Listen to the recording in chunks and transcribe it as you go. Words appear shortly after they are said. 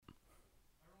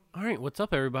All right, what's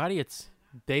up, everybody? It's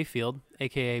Bayfield,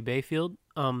 aka Bayfield.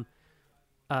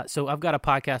 So I've got a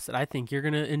podcast that I think you're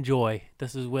gonna enjoy.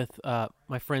 This is with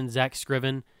my friend Zach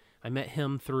Scriven. I met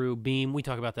him through Beam. We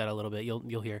talk about that a little bit.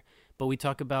 You'll hear, but we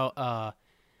talk about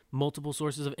multiple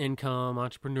sources of income,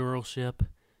 entrepreneurship.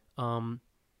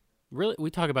 Really,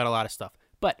 we talk about a lot of stuff.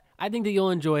 But I think that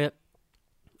you'll enjoy it.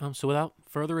 So without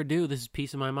further ado, this is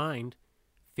Peace of My Mind,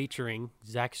 featuring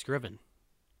Zach Scriven.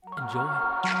 Enjoy.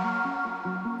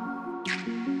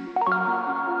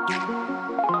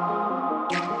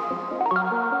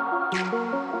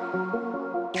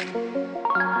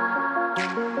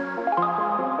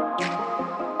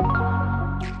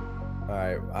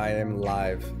 I am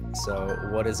live. So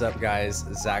what is up, guys?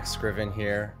 Zach Scriven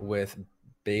here with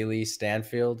Bailey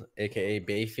Stanfield, aka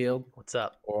Bayfield. What's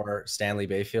up? Or Stanley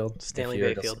Bayfield. Stanley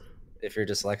Bayfield. If you're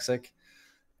dyslexic.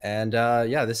 And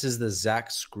this is the Zach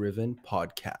Scriven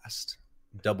podcast,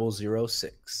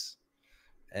 006.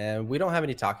 And we don't have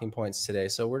any talking points today,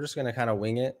 so we're just gonna kind of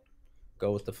wing it,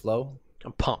 go with the flow.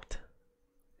 I'm pumped.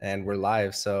 And we're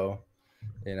live, so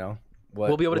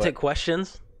we'll be able to take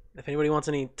questions if anybody wants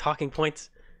any talking points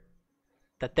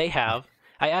that they have.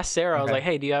 I asked Sarah, I was like,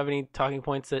 hey, do you have any talking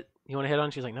points that you want to hit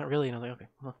on? She's like, not really. And I was like, okay,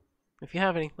 well, if you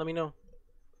have any, let me know.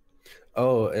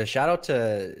 Oh, a shout out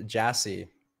to Jassy,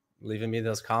 leaving me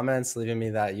those comments, leaving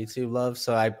me that YouTube love.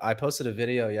 So I posted a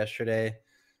video yesterday,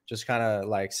 just kind of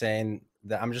like saying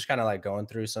that I'm just kind of like going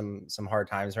through some hard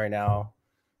times right now,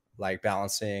 like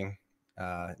balancing,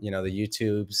 the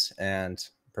YouTubes and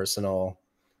personal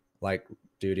like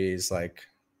duties, like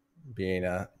being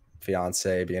a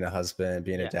fiance, being a husband,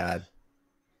 being a dad.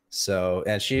 So,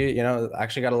 and she,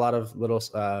 actually got a lot of little,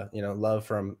 love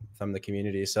from the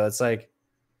community. So it's like,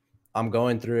 I'm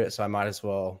going through it. So I might as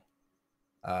well,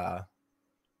 talk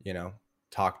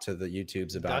to the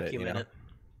YouTubes about Document it.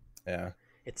 Yeah.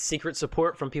 It's secret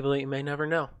support from people that you may never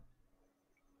know.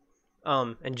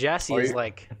 And Jassy is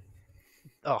like,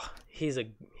 he's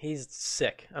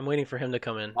sick. I'm waiting for him to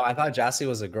come in. Oh, I thought Jassy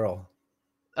was a girl.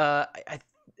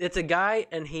 It's a guy,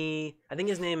 and I think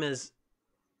his name is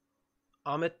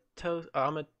Armit. I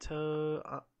don't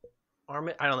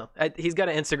know. He's got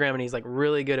an Instagram, and he's like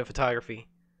really good at photography.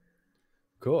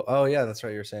 Cool. Oh yeah, that's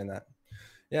right. You were saying that.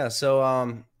 Yeah.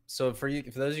 So for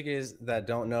those of you guys that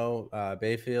don't know,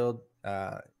 Bayfield,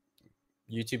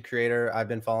 YouTube creator, I've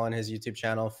been following his YouTube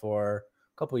channel for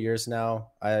a couple years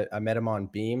now. I met him on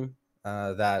Beam,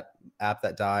 that app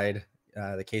that died,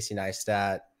 the Casey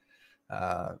Neistat,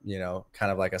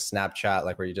 kind of like a Snapchat,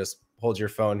 like where you just hold your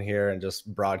phone here and just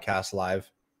broadcast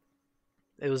live.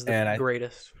 It was the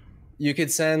greatest. You could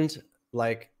send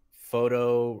like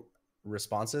photo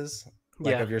responses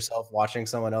of yourself watching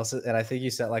someone else's. And I think you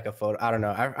sent like a photo. I don't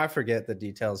know. I forget the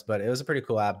details, but it was a pretty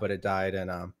cool app, but it died.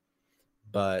 And,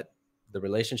 but the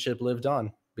relationship lived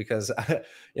on because, I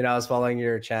was following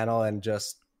your channel and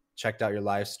just checked out your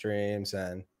live streams.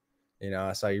 And,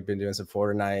 I saw you've been doing some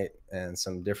Fortnite and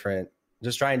some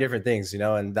just trying different things,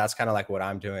 and that's kind of like what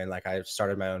I'm doing. Like I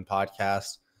started my own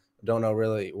podcast. Don't know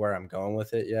really where I'm going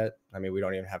with it yet. I mean, we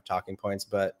don't even have talking points,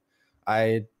 but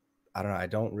I don't know. I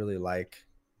don't really like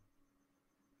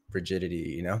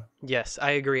rigidity, Yes, I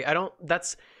agree. For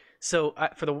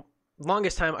the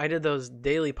longest time I did those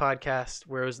daily podcasts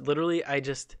where it was literally, I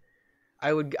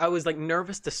was like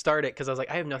nervous to start it because I was like,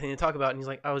 I have nothing to talk about.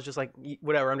 And I was just like,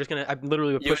 whatever. I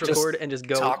literally would push record and just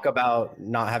go talk about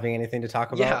not having anything to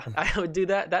talk about. Yeah, I would do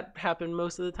that. That happened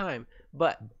most of the time,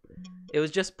 but it was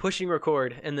just pushing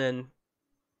record and then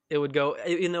it would go,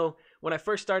 when I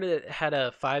first started, it had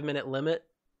a 5-minute limit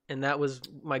and that was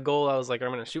my goal. I was like, I'm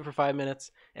going to shoot for 5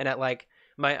 minutes. And at like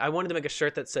I wanted to make a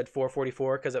shirt that said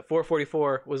 4:44 because at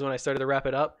 4:44 was when I started to wrap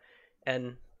it up.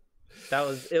 And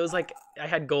it was like I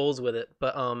had goals with it,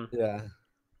 but so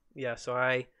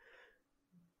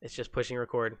it's just pushing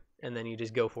record and then you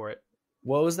just go for it.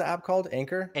 What was the app called?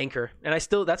 Anchor? And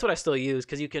that's what I still use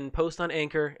because you can post on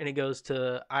Anchor and it goes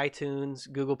to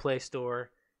iTunes, Google Play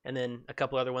Store, and then a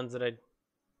couple other ones that I'm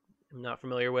not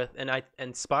familiar with. And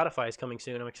Spotify is coming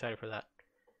soon. I'm excited for that.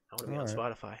 I want to be on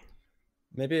Spotify.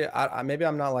 Maybe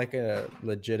I'm not like a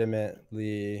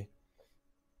legitimately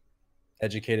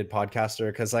educated podcaster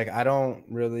because like I don't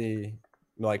really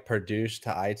like produce to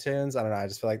iTunes. I don't know. I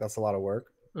just feel like that's a lot of work.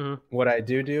 Mm-hmm. What I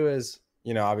do is,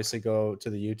 obviously go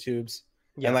to the YouTubes.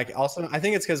 Yeah. And like also I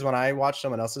think it's because when I watch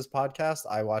someone else's podcast,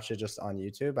 I watch it just on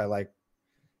YouTube. I like,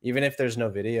 even if there's no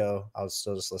video, I'll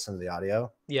still just listen to the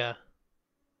audio. Yeah.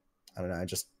 I don't know. I'm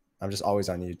just always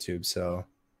on YouTube. So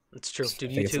it's true.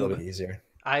 Dude, I think it's a little bit easier.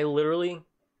 I literally,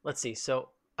 let's see. So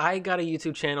I got a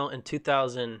YouTube channel in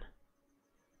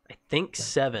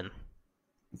 2007.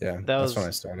 Yeah, That that's when was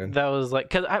I started. that was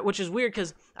like which is weird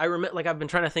because I remember like I've been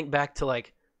trying to think back to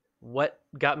like what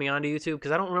got me onto YouTube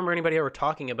because I don't remember anybody ever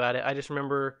talking about it. I just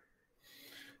remember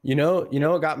You know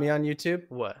what got me on YouTube?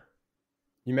 what?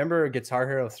 You remember Guitar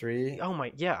Hero 3? Oh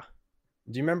my yeah.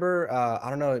 Do you remember I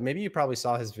don't know, maybe you probably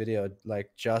saw his video, like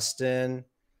Justin,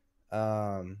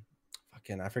 um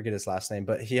fucking I forget his last name,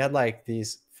 but he had like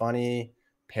these funny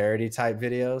parody type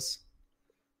videos.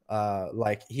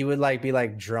 Like he would like be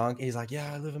like drunk. He's like,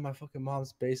 yeah, I live in my fucking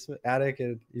mom's basement attic,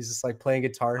 and he's just like playing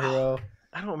Guitar Hero.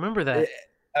 I don't remember that.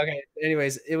 Okay.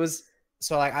 Anyways, it was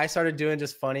so like I started doing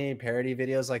just funny parody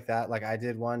videos like that. Like I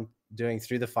did one doing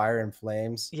Through the Fire and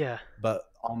Flames, Yeah. but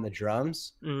on the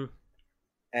drums. Mm.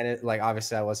 And it like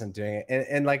obviously I wasn't doing it.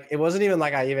 And like it wasn't even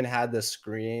like I even had the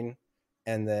screen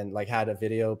and then like had a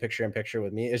video picture in picture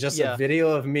with me. It's just a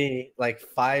video of me like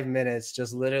 5 minutes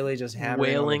just literally just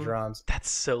hammering on the drums. That's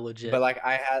so legit. But like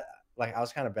I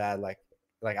was kind of bad. Like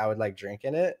I would like drink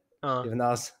in it, even though I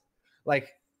was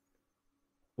like,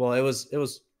 well, it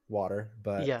was water,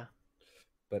 but yeah,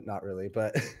 but not really.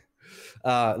 But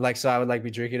like so I would like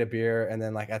be drinking a beer and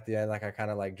then like at the end like I kind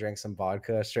of like drank some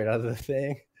vodka straight out of the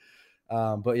thing.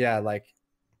 But yeah, like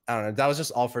I don't know, that was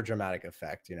just all for dramatic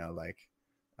effect, you know, like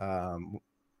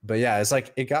but yeah, it's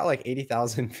like it got like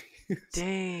 80,000 views.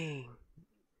 Dang.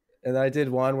 And I did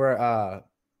one where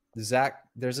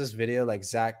there's this video like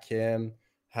Zach Kim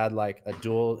had like a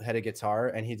dual headed guitar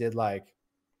and he did like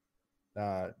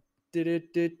oh,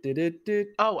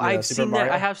 I've seen Mario.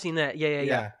 That. I have seen that.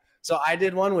 Yeah. So I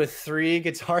did one with 3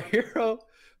 Guitar Hero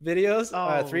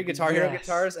videos, 3 Guitar Hero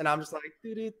guitars, and I'm just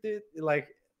like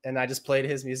and I just played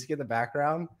his music in the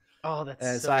background. Oh, that's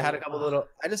and so I had a couple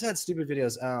I just had stupid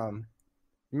videos.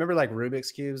 Remember like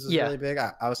Rubik's Cubes was really big?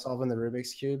 I was solving the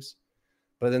Rubik's Cubes.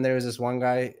 But then there was this one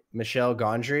guy, Michel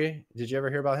Gondry. Did you ever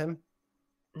hear about him?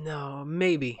 No,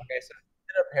 maybe. Okay, so he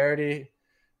did a parody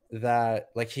that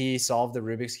like he solved the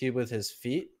Rubik's Cube with his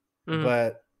feet,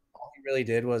 but all he really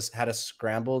did was had a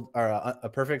scrambled or a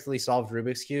perfectly solved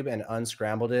Rubik's Cube and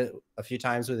unscrambled it a few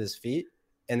times with his feet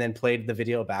and then played the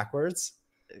video backwards.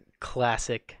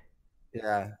 Classic.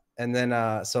 Yeah. And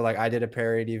then so like I did a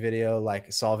parody video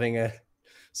like solving a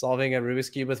Rubik's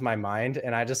Cube with my mind,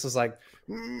 and I just was like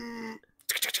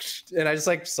and I just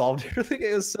like solved it.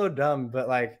 It was so dumb, but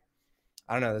like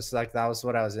I don't know, it's like that was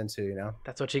what I was into, you know.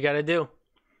 That's what you got to do.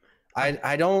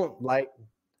 I don't like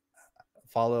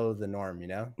follow the norm, you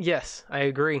know. Yes, I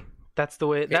agree. That's the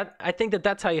way that I think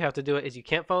that's how you have to do it. Is you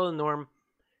can't follow the norm,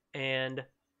 and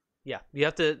yeah, you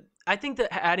have to. I think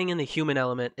that adding in the human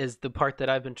element is the part that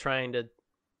I've been trying to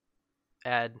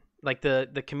add, like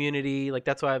the community. Like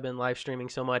that's why I've been live streaming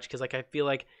so much, because like I feel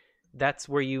like that's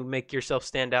where you make yourself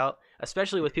stand out,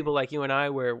 especially with people like you and I,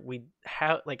 where we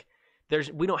have like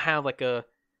we don't have like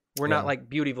we're not like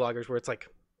beauty vloggers where it's like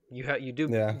you do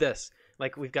this.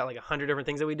 Like we've got like 100 different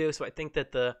things that we do. So I think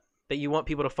that that you want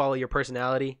people to follow your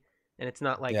personality, and it's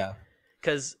not like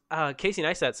because Casey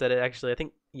Neistat said it actually I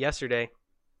think yesterday,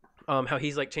 how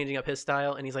he's like changing up his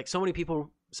style, and he's like, so many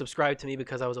people subscribed to me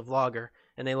because I was a vlogger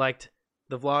and they liked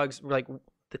the vlogs, like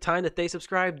the time that they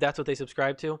subscribed, that's what they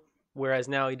subscribed to. Whereas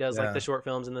now he does like the short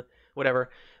films and the whatever,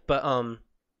 but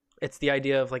it's the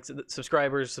idea of like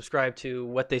subscribers subscribe to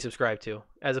what they subscribe to,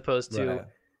 as opposed to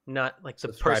not like the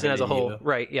person as a whole.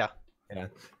 Right. Yeah.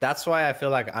 That's why I feel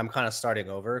like I'm kind of starting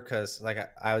over, because like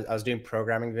I was doing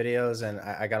programming videos and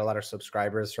I got a lot of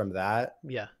subscribers from that.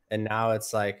 Yeah. And now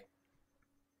it's like,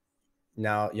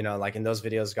 now, you know, like in those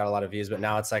videos got a lot of views, but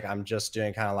now it's like I'm just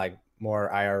doing kind of like more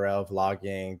IRL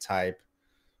vlogging type,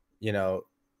 you know,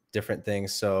 different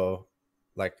things. So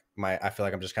like I feel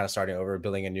like I'm just kind of starting over,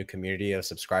 building a new community of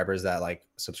subscribers that like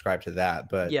subscribe to that.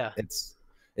 But yeah,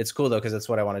 it's cool though, because it's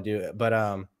what I want to do. But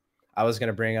I was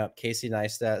gonna bring up Casey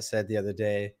Neistat said the other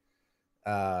day,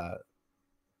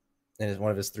 in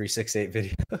one of his 368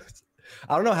 videos.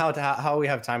 I don't know how we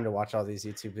have time to watch all these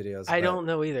YouTube videos. I don't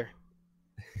know either.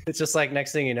 It's just like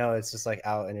next thing you know, it's just like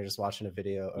out and you're just watching a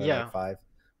video or like 5.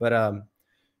 But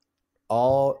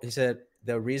he said,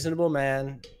 the reasonable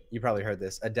man, you probably heard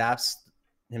this, adapts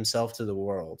himself to the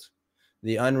world.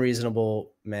 The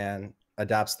unreasonable man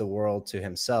adapts the world to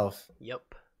himself.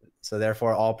 Yep. So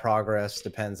therefore all progress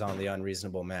depends on the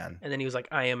unreasonable man. And then he was like,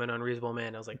 I am an unreasonable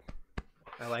man. I was like,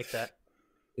 I like that.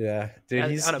 Yeah. Dude,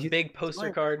 he's on a big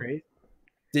poster card. Great.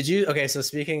 Did you, okay, so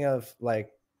speaking of like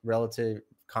relative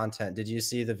content, did you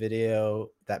see the video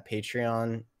that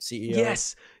Patreon CEO?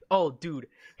 Yes. Oh, dude,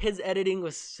 his editing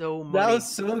was so money. That was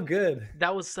so good.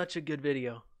 That was such a good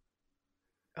video.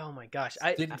 Oh my gosh.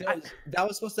 That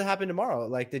was supposed to happen tomorrow.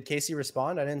 Like, did Casey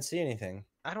respond? I didn't see anything.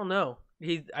 I don't know.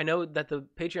 I know that the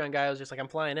Patreon guy was just like, I'm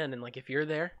flying in, and like, if you're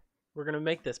there, we're gonna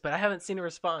make this, but I haven't seen a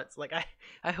response. Like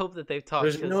I hope that they've talked.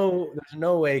 There's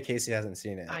no way Casey hasn't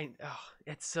seen it.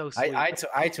 It's so sweet. I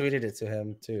tweeted it to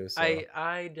him too. So.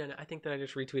 I didn't. I think that I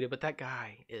just retweeted, but that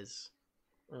guy is.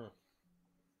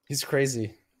 He's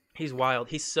crazy. He's wild.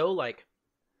 He's so like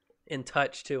in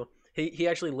touch too. He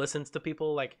actually listens to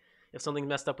people. Like if something's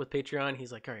messed up with Patreon,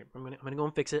 he's like, all right, I'm gonna go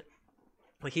and fix it.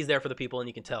 Like he's there for the people, and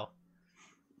you can tell.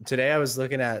 Today I was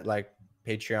looking at like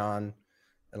Patreon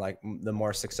and like the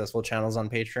more successful channels on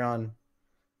Patreon.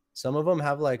 Some of them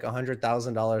have like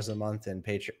 $100,000 a month in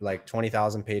Patreon, like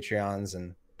 20,000 Patreons,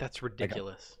 and that's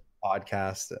ridiculous. Like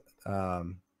podcast.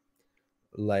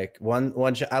 Like one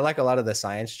I like a lot of the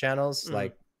science channels,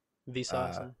 like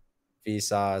Vsauce,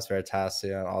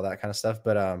 Veritasium, all that kind of stuff.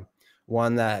 But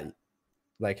one that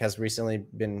like has recently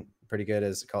been pretty good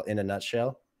is called In a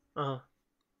Nutshell. I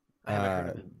haven't heard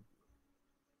of it.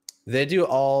 They do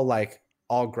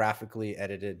all graphically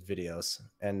edited videos,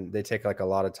 and they take like a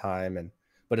lot of time,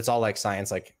 but it's all like science,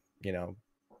 like, you know,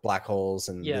 black holes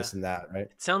and this and that, right?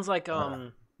 It sounds like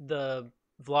the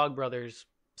Vlogbrothers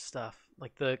stuff,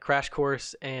 like the Crash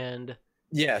Course and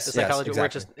the psychology,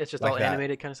 exactly. Where it's just like all that.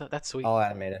 Animated kind of stuff. That's sweet. All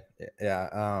animated,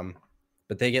 yeah.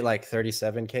 But they get like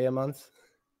 37K a month.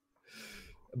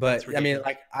 But I mean,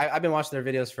 like I've been watching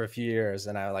their videos for a few years,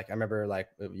 and I remember like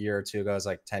a year or two ago it was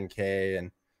like 10K,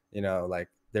 and you know, like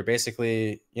they're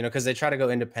basically, you know, because they try to go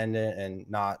independent and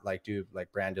not like do like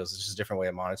brand deals. It's just a different way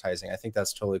of monetizing. I think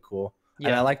that's totally cool. Yeah.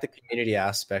 And I like the community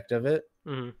aspect of it.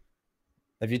 Mm-hmm.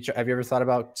 Have you ever thought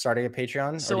about starting a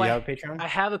Patreon? So or do you have a Patreon? I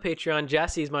have a Patreon.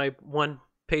 Jesse's my one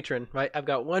patron, right? I've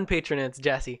got one patron, and it's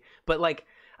Jesse. But like,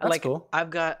 that's cool. I've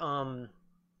got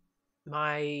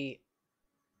my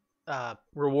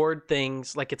reward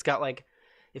things. Like it's got like,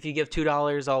 if you give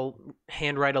 $2, I'll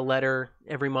handwrite a letter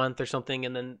every month or something,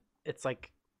 and then it's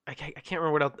like I can't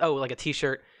remember what else. Oh, like a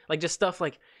T-shirt, like just stuff.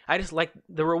 Like I just like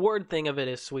the reward thing of it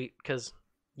is sweet because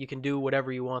you can do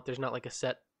whatever you want. There's not like a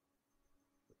set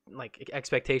like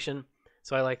expectation,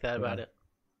 so I like that about it.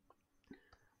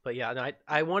 But yeah, no,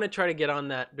 I want to try to get on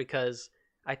that because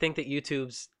I think that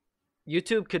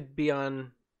YouTube could be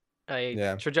on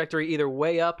a trajectory either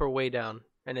way up or way down,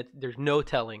 and there's no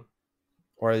telling.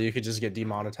 Or you could just get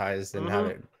demonetized and have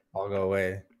it all go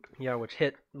away. Yeah, which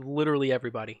hit literally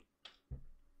everybody.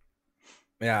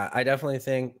 Yeah, I definitely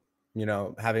think, you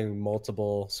know, having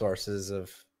multiple sources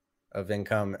of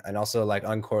income, and also like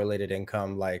uncorrelated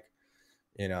income, like,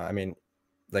 you know, I mean,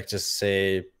 like just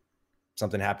say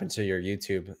something happened to your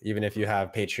YouTube, even if you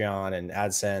have Patreon and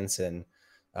AdSense and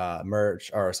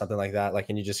merch or something like that, like,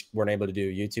 and you just weren't able to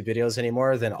do YouTube videos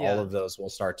anymore, then all of those will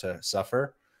start to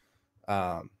suffer.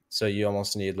 So you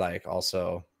almost need like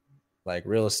also like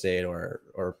real estate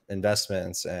or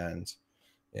investments and,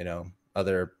 you know,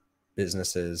 other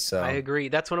businesses. So I agree.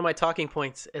 That's one of my talking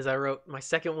points. As I wrote, my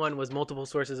second one was multiple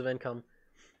sources of income,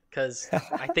 because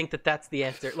I think that's the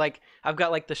answer. Like I've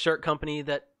got like the shirt company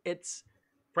that it's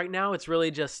right now it's really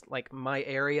just like my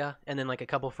area, and then like a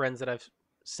couple friends that I've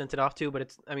sent it off to. But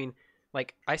it's, I mean,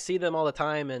 like I see them all the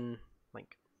time in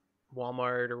like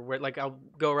Walmart or where, like I'll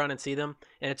go around and see them,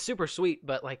 and it's super sweet.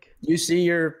 But like you see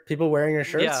your people wearing your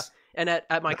shirts. Yeah. And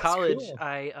at my college, cool.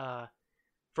 I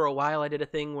for a while I did a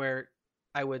thing where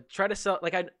I would try to sell,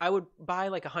 like I would buy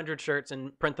like 100 shirts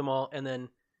and print them all, and then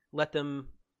let them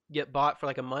get bought for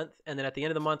like a month, and then at the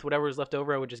end of the month, whatever was left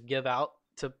over, I would just give out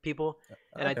to people.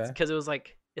 And because it was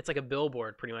like, it's like a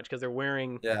billboard pretty much, because they're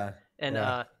wearing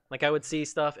like I would see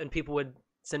stuff, and people would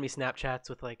send me Snapchats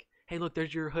with like, hey, look,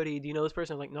 there's your hoodie. Do you know this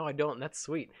person? I'm like, no, I don't. And that's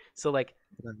sweet. So like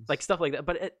like stuff like that.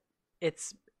 But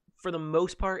it's for the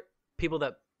most part, people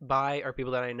that buy are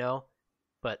people that I know.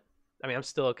 But I mean, I'm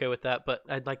still okay with that, but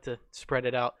I'd like to spread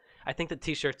it out. I think the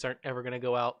t-shirts aren't ever going to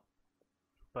go out,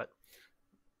 but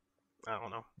I don't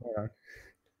know.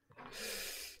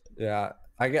 Yeah.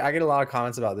 I get a lot of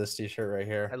comments about this t-shirt right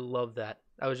here. I love that.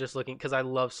 I was just looking because I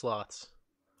love sloths.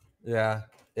 Yeah.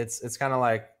 It's kind of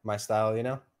like my style, you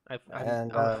know? I'm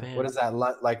a fan. What is that?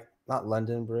 Like not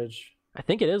London Bridge? I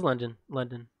think it is London.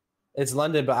 It's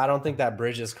London, but I don't think that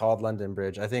bridge is called London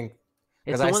Bridge. I think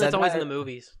it's the one that's always in the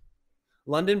movies.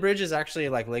 London Bridge is actually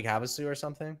like Lake Havasu or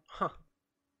something. Huh.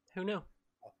 Who knew?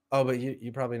 Oh, but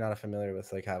you probably not familiar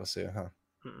with Lake Havasu, huh?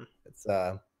 Mm-mm. It's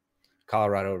a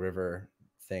Colorado River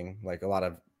thing. Like a lot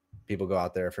of people go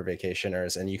out there for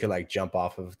vacationers, and you could like jump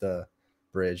off of the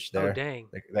bridge there. Oh, dang.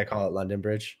 They call it London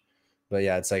Bridge. But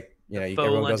yeah, it's like, you know,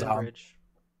 everyone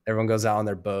goes out on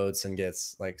their boats and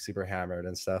gets like super hammered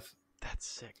and stuff. That's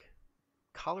sick.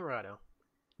 Colorado.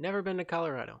 Never been to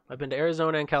Colorado. I've been to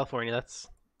Arizona and California. That's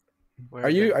where Are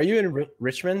you in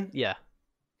Richmond? Yeah.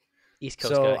 East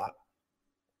Coast guy.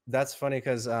 That's funny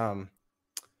because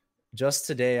just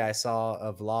today I saw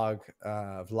a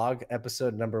vlog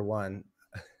episode number 1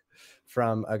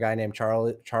 from a guy named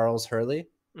Charles Hurley.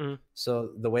 Mm.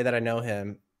 So the way that I know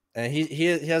him, and he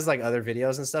has like other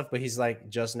videos and stuff, but he's like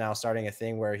just now starting a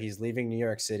thing where he's leaving New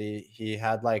York City. He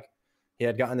had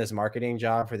gotten this marketing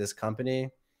job for this company.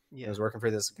 Yeah. He was working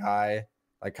for this guy,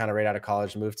 like kind of right out of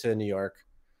college, moved to New York.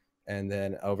 And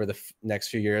then over the next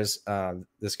few years,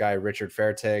 this guy, Richard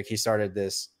Fairtag, he started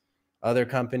this other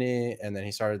company, and then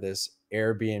he started this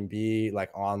Airbnb, like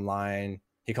online.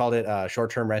 He called it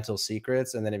Short-Term Rental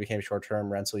Secrets, and then it became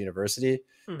Short-Term Rental University.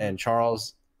 Mm-hmm. And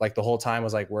Charles, like the whole time,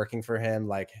 was like working for him,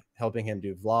 like helping him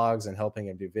do vlogs and helping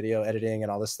him do video editing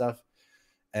and all this stuff.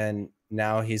 And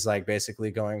now he's like basically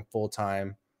going full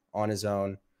time on his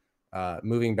own,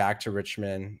 moving back to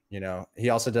Richmond. You know,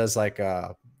 he also does like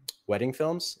wedding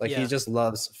films. Like he just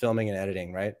loves filming and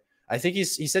editing, right? I think he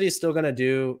said he's still gonna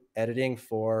do editing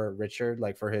for Richard,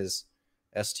 like for his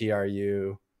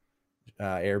STRU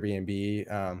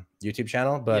Airbnb YouTube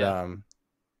channel, but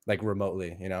like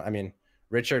remotely, you know. I mean,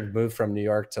 Richard moved from New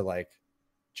York to like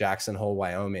Jackson Hole,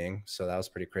 Wyoming, so that was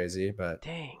pretty crazy. But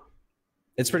dang,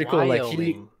 it's pretty cool. Like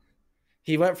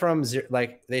he went from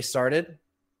like they started,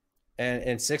 and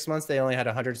in 6 months they only had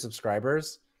 100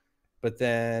 subscribers, but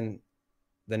then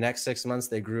the next 6 months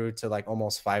they grew to like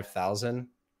almost 5,000.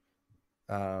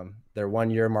 Their 1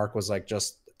 year mark was like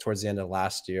just towards the end of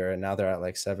last year, and now they're at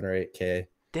like 7 or 8K.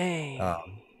 Dang.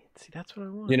 See, that's what I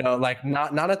want. You know, like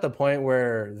not at the point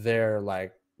where they're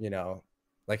like, you know,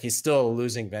 like he's still a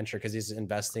losing venture because he's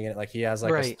investing in it. Like he has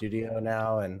like a studio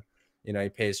now, and you know, he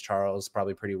pays Charles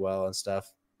probably pretty well and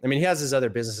stuff. I mean, he has his other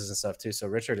businesses and stuff too. So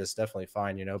Richard is definitely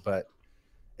fine, you know, but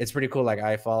it's pretty cool. Like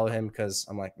I follow him because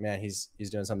I'm like, man, he's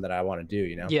doing something that I want to do,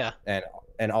 you know? Yeah.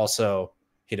 And also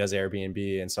he does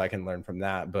Airbnb, and so I can learn from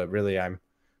that. But really I'm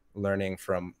learning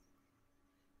from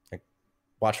like,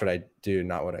 watch what I do,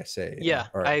 not what I say. Yeah.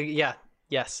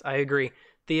 Yes, I agree.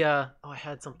 The I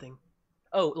had something.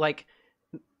 Oh, like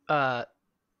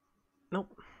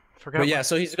nope. Forgot. But yeah,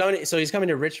 so he's coming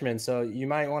to Richmond, so you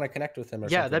might want to connect with him or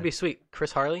something. That'd be sweet.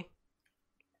 Chris Harley?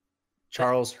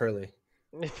 Charles Hurley.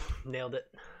 Nailed it.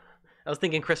 I was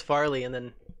thinking Chris Farley, and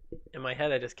then in my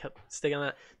head I just kept sticking on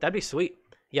that. That'd be sweet.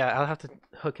 Yeah, I'll have to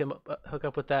hook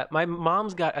up with that. My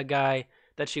mom's got a guy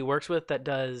that she works with that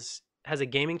has a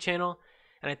gaming channel,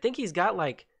 and I think he's got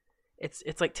like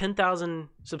it's like 10,000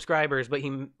 subscribers, but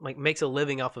he like makes a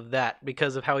living off of that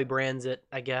because of how he brands it,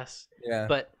 I guess. Yeah.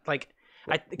 But like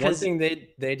one thing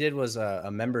they did was a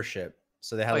membership.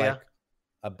 So they had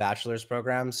a bachelor's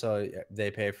program, so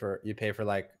you pay for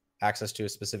like access to a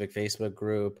specific Facebook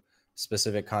group,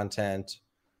 specific content,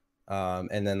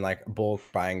 and then like bulk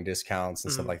buying discounts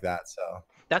and stuff like that. So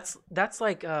that's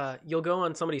like you'll go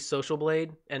on somebody's Social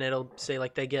Blade and it'll say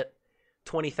like they get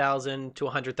 20,000 to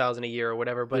 100,000 a year or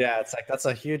whatever. But yeah, it's like that's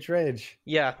a huge wage.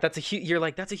 Yeah, that's a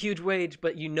huge wage,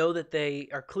 but you know that they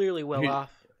are clearly well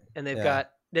off, and they've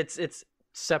got it's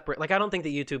separate. Like I don't think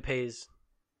that YouTube pays.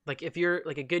 Like if you're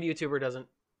like a good YouTuber doesn't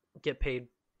get paid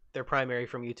their primary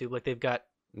from YouTube. Like they've got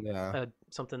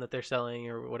something that they're selling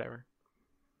or whatever.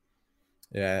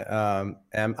 Yeah.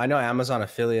 I know Amazon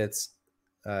affiliates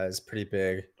is pretty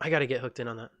big. I got to get hooked in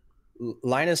on that.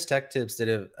 Linus Tech Tips did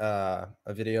a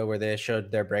video where they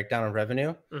showed their breakdown of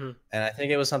revenue. Mm-hmm. And I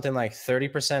think it was something like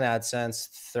 30% AdSense,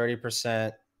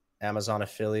 30% Amazon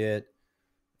affiliate,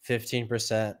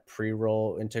 15%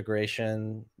 pre-roll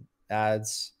integration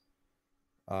ads.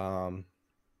 And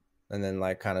then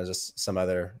like kind of just some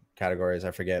other categories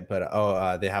I forget,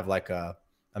 but they have like a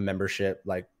membership,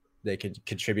 like they could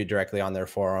contribute directly on their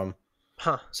forum.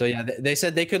 So yeah, they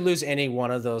said they could lose any one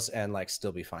of those and like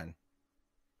still be fine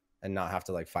and not have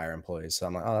to like fire employees. So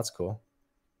I'm like, oh, that's cool.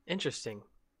 Interesting.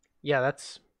 Yeah,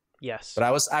 yes. But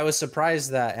I was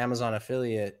surprised that Amazon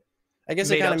affiliate, I guess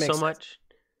it kind of makes so much.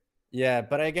 Yeah,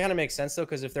 but it kind of makes sense though,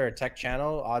 because if they're a tech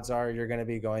channel, odds are you're going to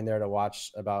be going there to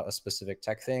watch about a specific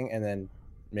tech thing and then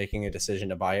making a decision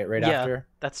to buy it after. Yeah,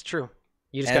 that's true.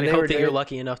 You just got to hope that you're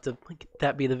lucky enough to like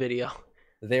that be the video.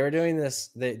 They were doing this.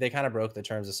 They kind of broke the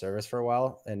terms of service for a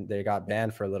while, and they got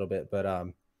banned for a little bit. But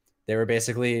they were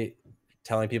basically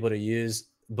telling people to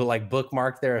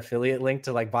bookmark their affiliate link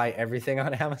to like buy everything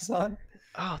on Amazon.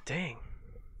 Oh dang!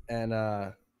 And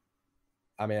I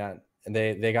mean,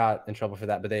 they got in trouble for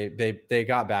that, but they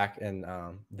got back, and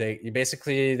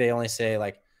they only say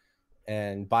like,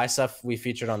 and buy stuff we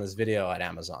featured on this video at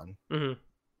Amazon,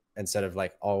 instead of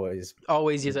like always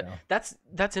use it.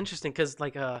 That's interesting because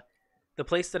like the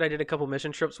place that I did a couple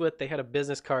mission trips with, they had a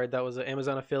business card that was an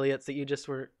Amazon affiliates that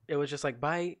it was just like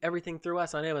buy everything through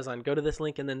us on Amazon, go to this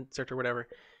link and then search or whatever.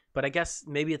 But I guess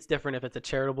maybe it's different if it's a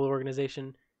charitable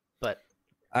organization. But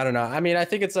I don't know. I mean, I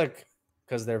think it's like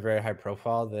because they're very high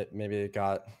profile that maybe it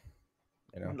got,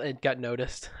 It got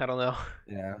noticed. I don't know.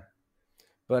 yeah.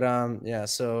 But yeah.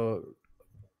 So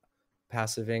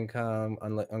passive income,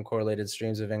 uncorrelated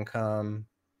streams of income.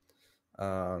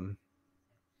 Um,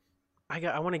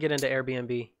 I want to get into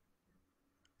Airbnb.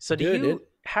 So do do it, dude.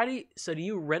 you do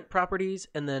you rent properties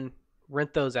and then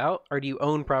rent those out, or do you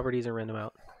own properties and rent them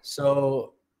out?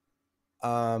 So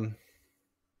um,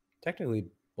 technically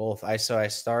both. I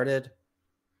started.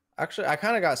 Actually, I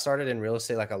kind of got started in real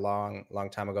estate like a long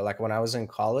time ago. Like when I was in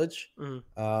college, Mm.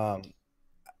 um,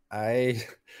 I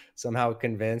somehow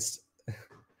convinced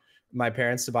my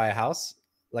parents to buy a house,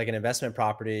 like an investment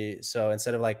property. So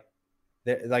instead of like,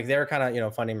 they were kind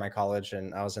of funding my college,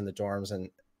 and I was in the dorms and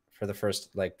for the first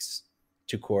like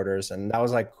 2 quarters, and that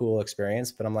was like cool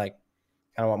experience. But I'm like,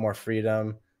 kind of want more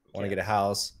freedom, want to Yeah. get a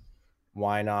house.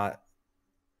 Why not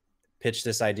pitch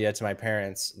this idea to my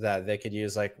parents that they could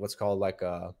use like what's called like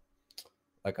a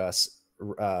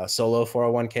solo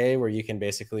 401k where you can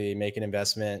basically make an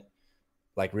investment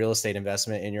like real estate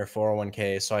investment in your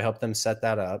 401k. So I helped them set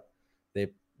that up. They,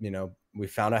 we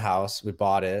found a house, we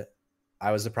bought it.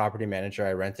 I was the property manager.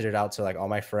 I rented it out to like all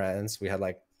my friends. We had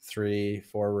like 3-4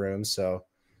 rooms. So,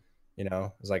 it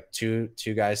was like two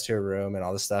guys to a room and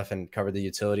all this stuff, and covered the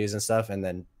utilities and stuff. And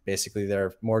then basically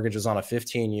their mortgage was on a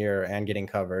 15-year and getting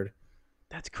covered.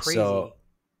 That's So crazy.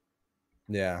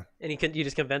 yeah. And you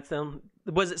just convince them?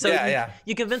 Was it so Yeah, yeah.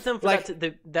 you convince them for Like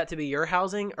that to be your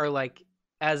housing, or like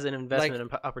as an like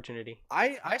investment opportunity?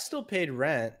 I still paid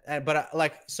rent, but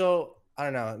so I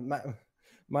don't know.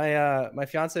 My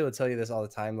fiance would tell you this all the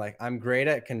time. Like I'm great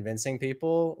at convincing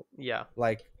people, Yeah.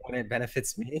 like when it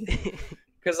benefits me,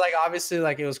 because like obviously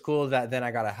like it was cool that then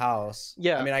I got a house. I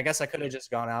Yeah. mean, I guess I could have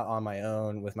just gone out on my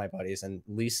own with my buddies and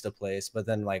leased a place, but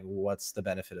then like what's the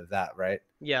benefit of that, right?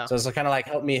 Yeah. So it's kind of like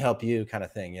help me help you kind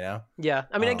of thing, Yeah.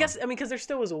 I mean, Um, because there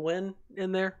still was a win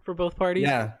in there for both parties.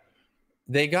 yeah.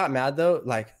 They got mad though.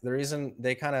 Like the reason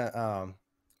they kind of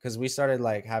because we started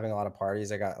like having a lot of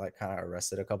parties. I got like kind of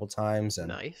arrested a couple times,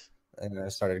 Nice. and I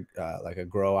started like a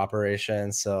grow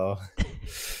operation. So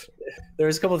there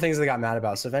was a couple of things they got mad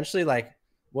about. So eventually, like,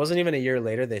 wasn't even a year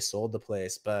later they sold the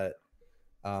place. But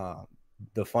um,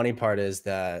 the funny part is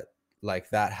that like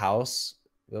that house,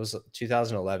 it was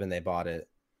 2011 they bought it.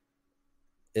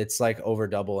 It's like over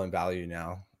double in value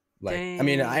now. Like, I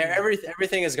mean, Dang.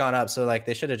 everything has gone up. So like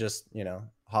they should have just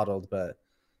hodled, but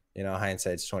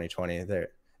hindsight's 2020.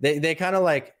 They kind of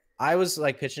like, I was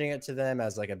like pitching it to them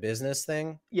as like a business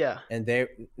thing, Yeah. and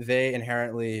they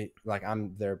inherently like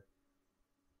I'm their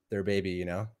baby.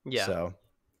 Yeah. So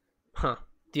Huh.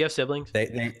 Do you have siblings?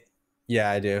 they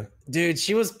yeah, I do, dude.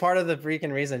 She was part of the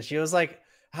freaking reason. She was like,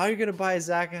 "How are you gonna buy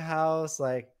Zach a house?"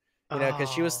 Like, because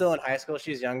she was Oh. still in high school.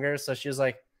 She's younger, so she was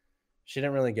like, she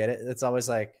didn't really get it. It's always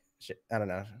like, I don't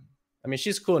know. I mean,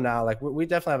 she's cool now. Like, we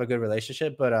definitely have a good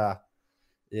relationship, but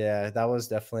yeah, that was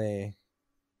definitely,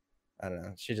 I don't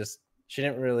know. She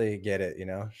didn't really get it.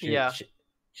 Yeah.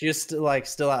 She was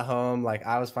still at home. Like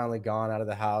I was finally gone out of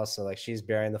the house, so like she's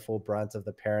bearing the full brunt of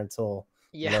the parental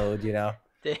Yeah. load.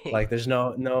 Dang. Like there's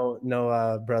no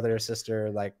brother or sister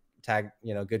like tag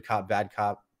good cop bad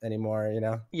cop anymore.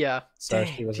 Yeah. So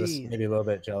she Dang. was just Jeez. maybe a little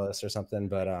bit jealous or something,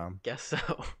 but Guess so.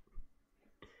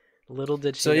 Little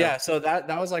did so she know. yeah, so that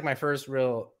was like my first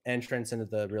real entrance into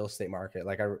the real estate market.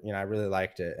 Like I really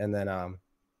liked it. And then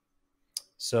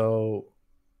so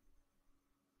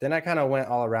then I kind of went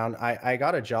all around. I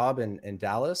got a job in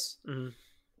Dallas, Hmm.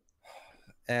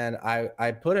 and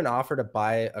I put an offer to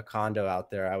buy a condo out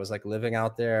there. I was like living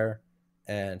out there,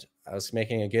 and I was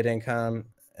making a good income,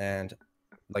 and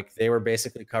like they were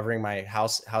basically covering my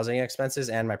housing expenses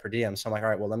and my per diem. So I'm like, all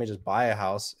right, well, let me just buy a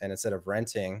house, and instead of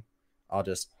renting, I'll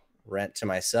just rent to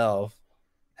myself,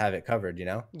 have it covered.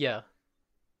 Yeah.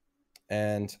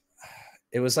 And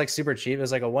it was like super cheap. It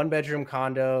was like a 1-bedroom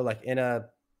condo, like in a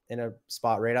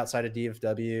spot right outside of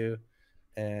DFW,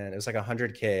 and it was like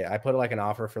 100K. I put like an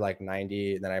offer for like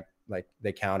 90, and then I like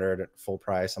they countered at full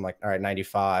price. I'm like, all right,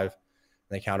 95. And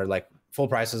they countered like full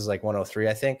price was like 103,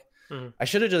 I think. Hmm. I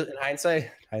should have just, in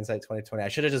hindsight 2020, I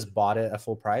should have just bought it at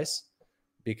full price,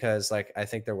 because like I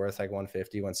think they're worth like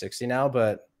 150, 160 now.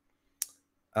 But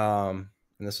and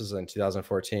this was in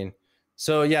 2014.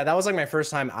 So yeah, that was like my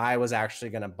first time I was actually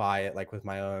gonna buy it like with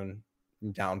my own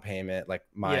down payment, like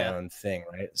my Yeah. own thing,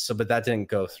 right? So, but that didn't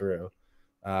go through.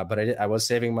 But I was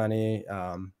saving money.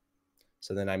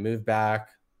 So then I moved back.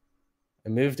 I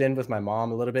moved in with my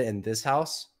mom a little bit in this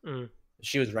house. Mm.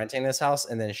 She was renting this house,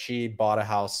 and then she bought a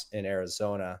house in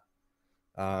Arizona.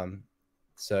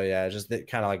 So yeah, just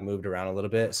kind of like moved around a little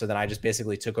bit. So then I just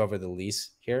basically took over the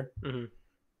lease here. Hmm.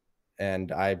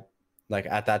 and I like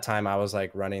at that time I was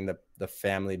like running the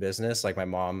family business. Like my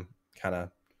mom kind of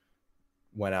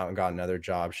went out and got another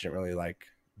job. She didn't really like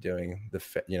doing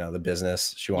the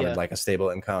business. She wanted Yeah. like a stable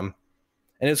income.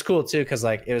 And it was cool too, because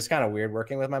like it was kind of weird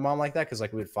working with my mom like that, because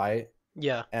like we would fight,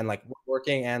 Yeah. and like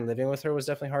working and living with her was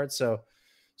definitely hard. So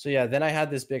yeah, then I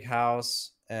had this big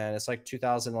house and it's like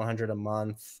 2,100 a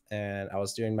month, and I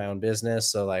was doing my own business.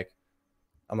 So like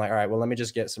I'm like, all right, well, let me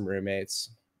just get some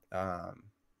roommates. Um,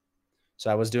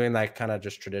 so I was doing like kind of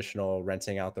just traditional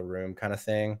renting out the room kind of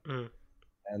thing. Mm.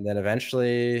 And then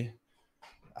eventually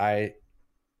I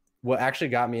what actually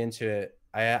got me into it,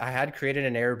 I had created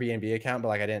an Airbnb account, but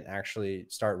like I didn't actually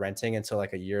start renting until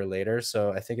like a year later.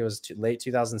 So I think it was late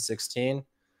 2016.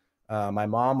 My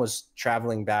mom was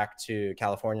traveling back to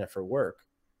California for work,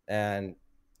 and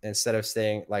instead of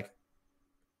staying, like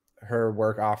her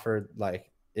work offered,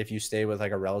 like if you stay with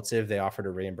like a relative, they offered a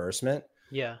reimbursement.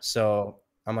 Yeah. So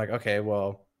I'm like, okay,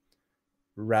 well,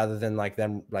 rather than like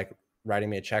them like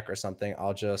writing me a check or something,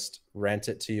 I'll just rent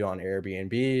it to you on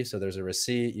Airbnb. So there's a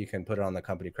receipt, you can put it on the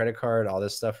company credit card, all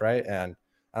this stuff, right? And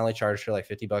I only charged her like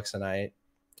 $50 a night,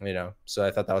 So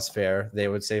I thought that was fair. They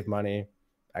would save money.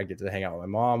 I get to hang out with my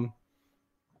mom,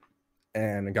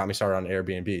 and it got me started on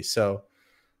Airbnb. So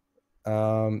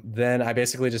then I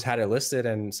basically just had it listed,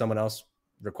 and someone else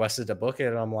requested to book it,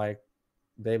 and I'm like,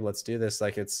 babe, let's do this.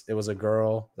 Like it was a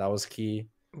girl that was key.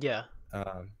 Yeah.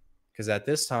 Because at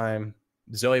this time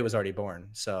Zoe was already born,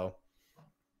 so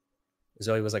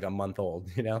Zoe was like a month old,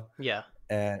 Yeah.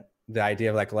 and the idea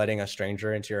of like letting a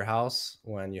stranger into your house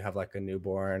when you have like a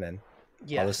newborn and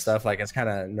all this stuff, like it's kind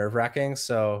of nerve-wracking.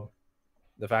 So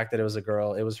the fact that it was a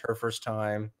girl, it was her first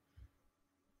time,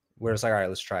 we're just like, all right,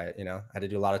 let's try it. I had to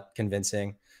do a lot of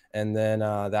convincing, and then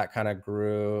that kind of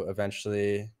grew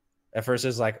eventually. At first it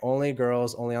was like only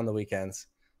girls, only on the weekends,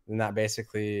 and that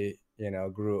basically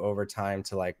grew over time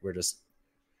to like we're just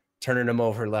turning them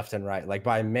over left and right. Like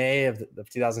by May of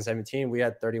 2017, we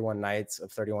had 31 nights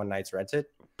rented.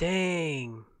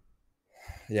 Dang.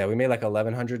 Yeah, we made like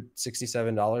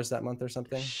 $1,167 that month or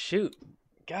something. Shoot.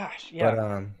 Gosh. Yeah.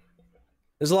 But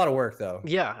there's a lot of work though.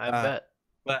 Yeah, I bet.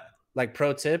 But like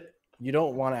pro tip, you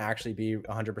don't want to actually be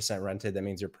 100% rented. That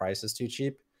means your price is too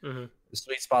cheap. Mm-hmm. The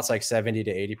sweet spot's like 70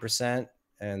 to 80%.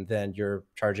 And then you're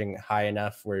charging high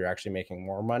enough where you're actually making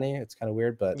more money. It's kind of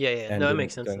weird, but yeah. No, it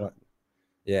makes sense.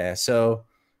 Yeah. So,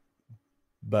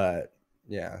 and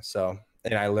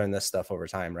I learned this stuff over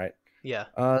time, right? Yeah.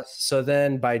 So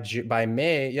then by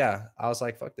May, yeah, I was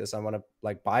like, fuck this. I want to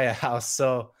like buy a house.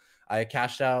 So I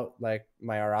cashed out like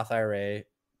my Roth IRA,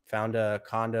 found a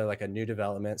condo, like a new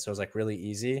development. So it was like really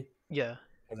easy. Yeah.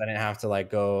 Because I didn't have to like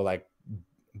go like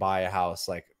buy a house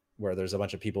like where there's a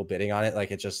bunch of people bidding on it. Like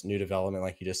it's just new development.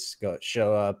 Like you just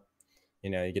show up,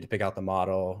 you get to pick out the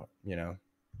model,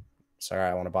 sorry,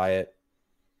 I want to buy it.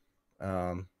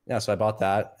 Yeah, so I bought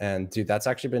that, and dude, that's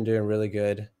actually been doing really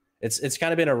good. It's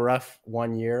kind of been a rough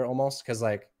 1 year almost, because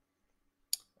like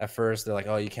at first they're like,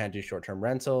 oh, you can't do short-term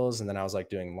rentals, and then I was like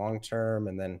doing long-term,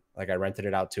 and then like I rented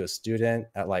it out to a student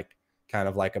at like kind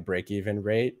of like a break-even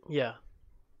rate. Yeah.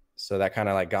 So that kind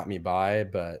of like got me by,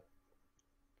 but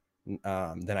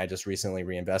then I just recently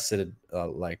reinvested,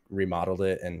 like remodeled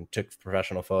it and took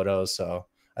professional photos. So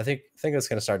I think it's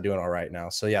gonna start doing all right now.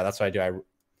 So yeah, that's what I do.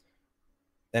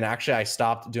 And actually I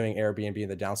stopped doing Airbnb in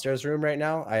the downstairs room right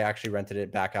now. I actually rented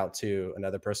it back out to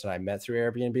another person I met through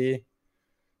Airbnb.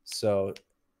 So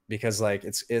because like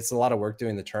it's a lot of work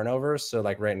doing the turnovers. So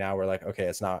like right now we're like, okay,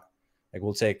 it's not like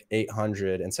we'll take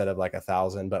 800 instead of like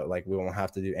 1,000, but like we won't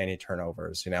have to do any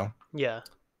turnovers, Yeah.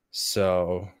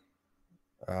 So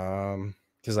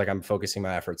because like I'm focusing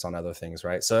my efforts on other things,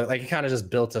 right? So like it kind of just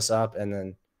built us up, and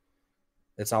then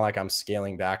it's not like I'm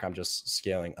scaling back, I'm just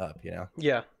scaling up,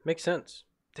 Yeah, makes sense.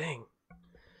 Dang,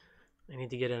 I need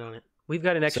to get in on it. We've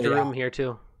got an extra room here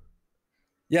too.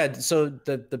 Yeah, so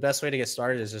the best way to get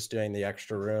started is just doing the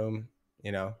extra room,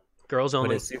 girls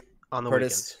only on the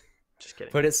weekends. Just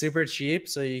kidding. Put it super cheap,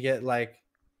 so you get like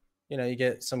you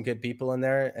get some good people in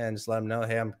there, and just let them know,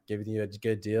 hey, I'm giving you a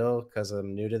good deal because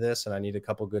I'm new to this and I need a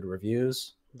couple good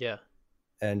reviews. Yeah.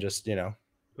 And just,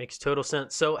 makes total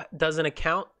sense. So does an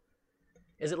account,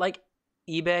 is it like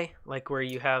eBay, like where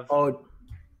you have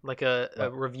like a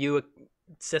review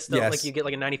system? Yes. Like you get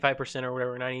like a 95% or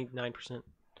whatever, 99%.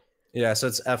 Yeah. So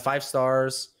it's 5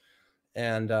 stars,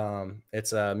 and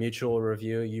it's a mutual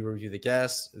review. You review the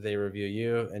guests, they review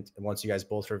you. And once you guys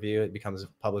both review, it becomes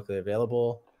publicly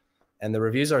available. And the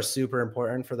reviews are super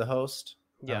important for the host.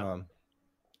 Yeah.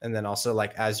 And then also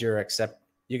like as you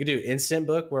can do instant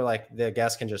book, where like the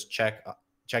guest can just check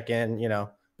in,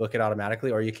 book it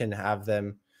automatically, or you can have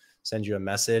them send you a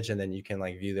message, and then you can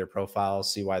like view their profile,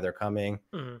 see why they're coming.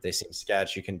 Mm-hmm. If they seem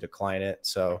sketch, you can decline it.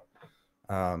 So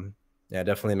yeah,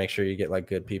 definitely make sure you get like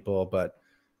good people. But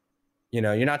you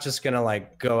know, you're not just gonna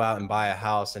like go out and buy a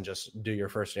house and just do your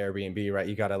first Airbnb, right?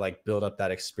 You got to like build up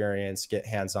that experience, get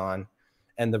hands-on,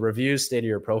 and the reviews stay to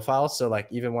your profile. So like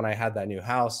even when I had that new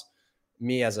house,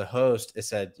 me as a host, it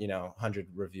said, you know, 100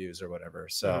 reviews or whatever.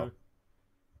 So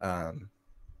I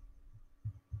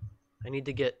need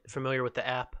to get familiar with the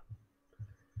app.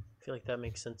 I feel like that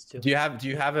makes sense too. Do you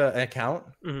have an account?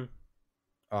 Mm-hmm.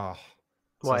 Oh,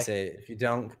 Why? Say if you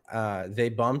don't, they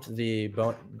bumped the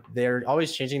they're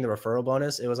always changing the referral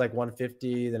bonus. It was like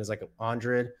 150, then it's like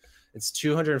 100. It's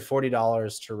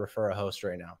 $240 to refer a host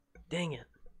right now. Dang it.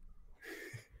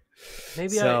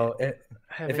 Maybe so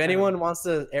if anyone wants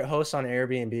to host on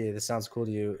Airbnb, this sounds cool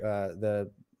to you. The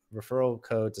referral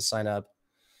code to sign up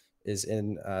is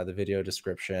in the video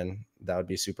description. That would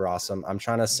be super awesome. I'm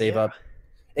trying to save up.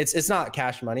 It's not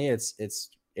cash money. It's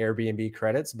Airbnb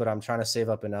credits, but I'm trying to save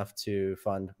up enough to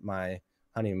fund my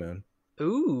honeymoon.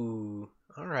 Ooh,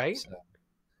 all right. So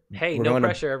hey, no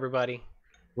pressure, everybody.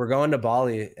 We're going to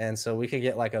Bali, and so we could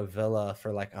get like a villa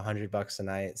for like $100 a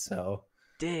night. So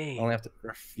dang, only have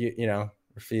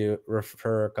to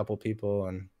refer a couple people,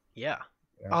 and yeah,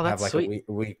 you know, that's have like sweet.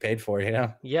 a week paid for, you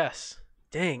know. Yes,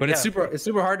 dang. But it's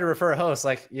super hard to refer a host.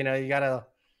 Like, you know, you gotta.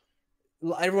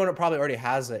 Everyone probably already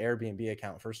has an Airbnb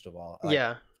account, first of all. Like,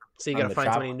 yeah. So you got to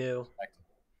find somebody new.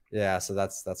 Yeah, so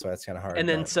that's why it's kind of hard. And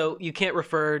then so you can't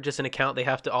refer just an account; they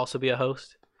have to also be a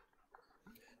host.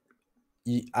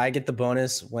 I get the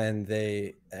bonus when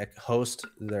they host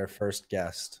their first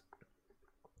guest,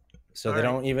 so they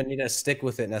don't even need to stick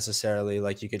with it necessarily.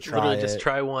 Like you could try literally just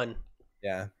try one.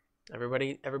 Yeah.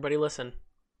 Everybody, listen.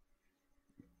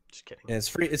 Just kidding. And it's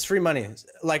free. It's free money.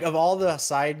 Like of all the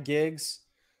side gigs,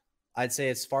 I'd say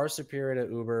it's far superior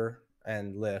to Uber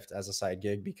and Lyft as a side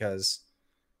gig because,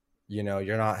 you know,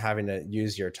 you're not having to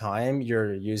use your time,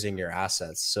 you're using your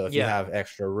assets. So if you have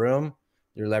extra room,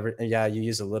 you're you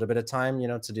use a little bit of time, you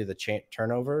know, to do the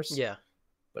turnovers. Yeah.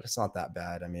 But it's not that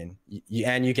bad. I mean,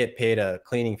 you get paid a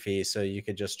cleaning fee, so you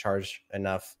could just charge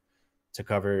enough to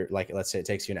cover, like, let's say it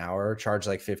takes you an hour, charge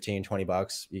like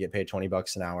 $15-20, you get paid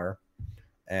 $20 an hour.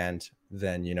 And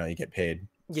then, you know, you get paid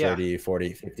 30,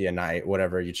 40, 50 a night,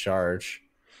 whatever you charge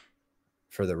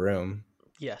for the room.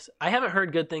 Yes. I haven't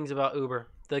heard good things about Uber.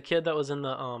 The kid that was in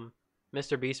the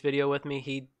Mr. Beast video with me,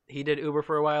 he did Uber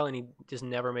for a while and he just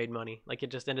never made money. Like it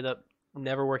just ended up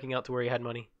never working out to where he had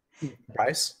money.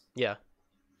 Price? Yeah.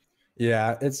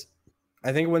 Yeah,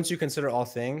 I think once you consider all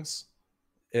things,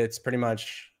 it's pretty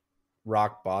much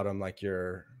rock bottom, like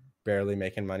you're barely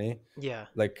making money. Yeah.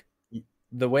 Like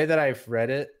the way that I've read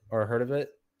it or heard of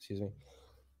it, excuse me.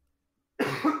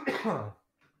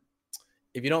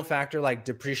 If you don't factor like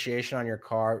depreciation on your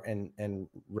car and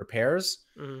repairs,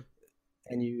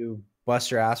 and you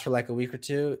bust your ass for like a week or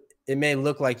two, it may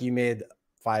look like you made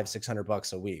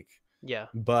 $500-600 a week. Yeah.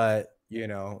 But you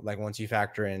know, like once you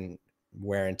factor in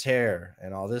wear and tear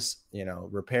and all this, you know,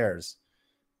 repairs,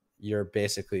 you're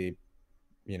basically,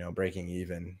 you know, breaking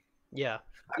even. Yeah.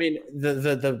 I mean,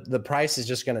 the price is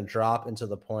just going to drop into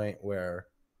the point where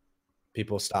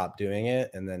people stop doing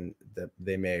it, and then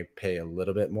they may pay a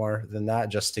little bit more than that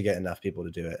just to get enough people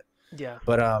to do it. Yeah.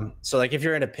 But so like if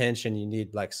you're in a pinch and you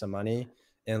need like some money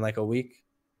in like a week,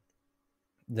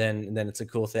 then it's a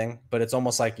cool thing. But it's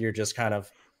almost like you're just kind of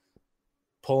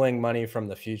pulling money from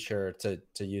the future to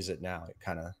use it now. It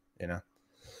kind of, you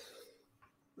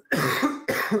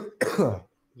know.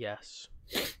 Yes.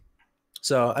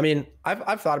 So I mean,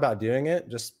 I've thought about doing it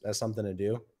just as something to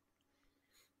do.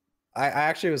 I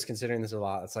actually was considering this a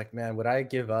lot. It's like, man, would I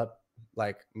give up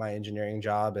like my engineering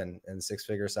job and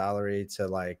 6-figure salary to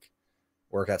like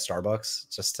work at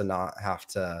Starbucks just to not have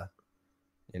to,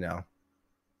 you know?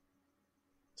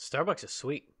 Starbucks is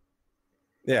sweet.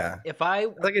 Yeah. If I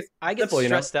get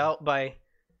stressed out by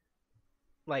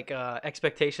like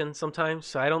expectations sometimes,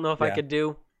 so I don't know if I could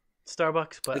do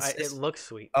Starbucks, but it looks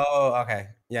sweet. Oh, okay.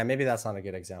 Yeah, maybe that's not a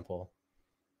good example.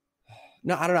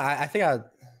 No, I don't know. I think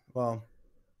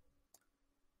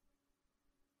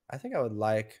I would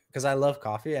like, because I love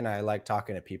coffee and I like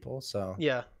talking to people. So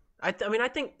yeah, I mean, I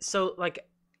think so. Like,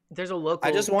 there's a local.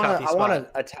 I just want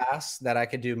a task that I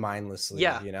could do mindlessly.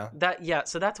 Yeah, you know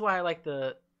So that's why I like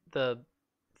the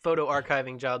photo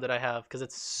archiving job that I have, because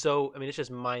it's so. I mean, it's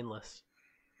just mindless.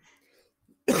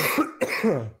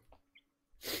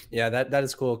 Yeah, that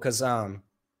is cool, because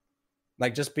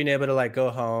like just being able to like go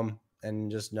home and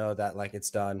just know that like it's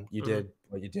done. You did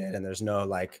what you did, and there's no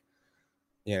like,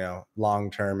 you know,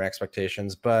 long-term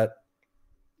expectations. But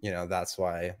you know, that's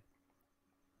why,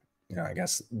 I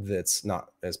guess that's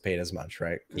not as paid as much,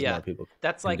 right? Because Yeah, more people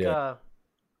that's can do it.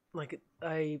 like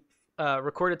I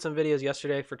recorded some videos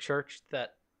yesterday for church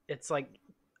that it's like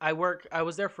I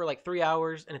was there for like 3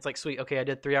 hours and it's like sweet, okay, I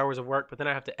did 3 hours of work, but then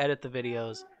I have to edit the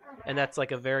videos, and that's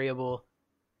like a variable.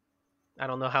 I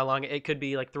don't know how long it could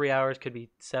be, like 3 hours, could be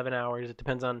 7 hours. It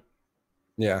depends on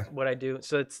Yeah, what I do.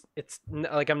 So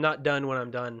like I'm not done when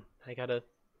I'm done.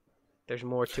 There's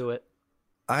more to it.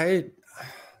 I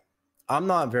I'm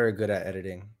not very good at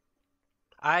editing.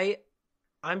 I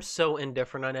I'm so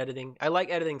indifferent on editing. I like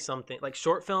editing something like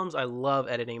short films. I love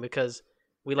editing because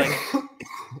we like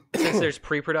since there's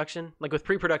pre-production. Like with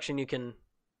pre-production,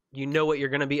 you know what you're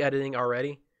gonna be editing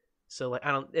already. So like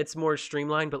I don't. It's more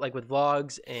streamlined. But like with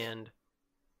vlogs and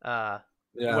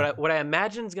Yeah, what I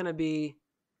imagine is gonna be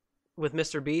with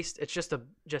Mr. Beast, it's just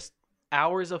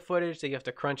hours of footage that you have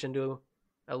to crunch into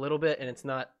a little bit, and it's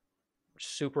not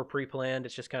super pre-planned.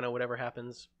 It's just kind of whatever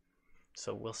happens.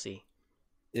 So we'll see.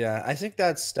 yeah. I think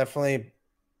that's definitely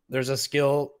there's a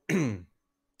skill to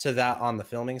that on the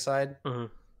filming side. Hmm.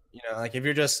 Like if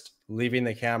you're just leaving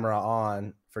the camera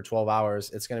on for 12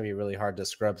 hours, it's going to be really hard to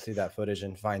scrub through that footage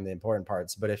and find the important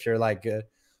parts. But if you're like good,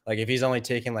 like if he's only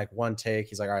taking like one take,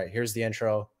 he's like, all right, here's the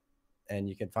intro and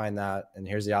you can find that. And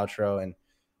here's the outro. And,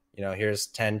 here's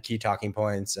 10 key talking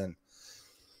points. And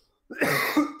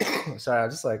sorry,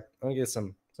 let me get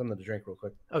something to drink real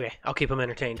quick. Okay, I'll keep him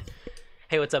entertained.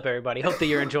 Hey, what's up, everybody? Hope that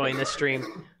you're enjoying this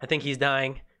stream. I think he's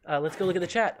dying. Let's go look at the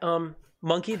chat.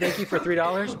 Monkey, thank you for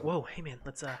 $3. Whoa, hey man,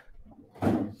 let's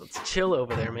chill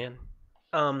over there, man.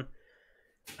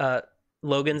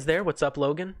 Logan's there. What's up,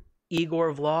 Logan?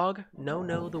 Igor Vlog.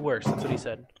 No, the worst. That's what he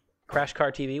said. Crash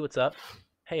Car TV. What's up?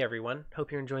 Hey everyone.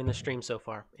 Hope you're enjoying the stream so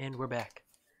far, and we're back.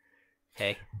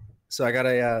 Hey. So I got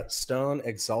a Stone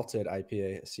Exalted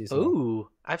IPA seasonal. Ooh,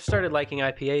 I've started liking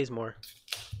IPAs more.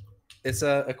 It's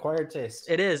a acquired taste.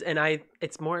 It is, and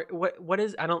it's more what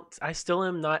is I still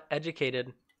am not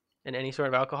educated in any sort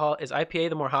of alcohol. Is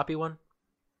IPA the more hoppy one?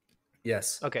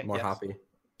 Yes. Okay. More yes. hoppy.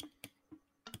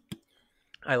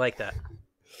 I like that.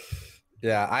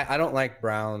 Yeah, I don't like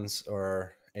browns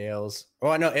or ales.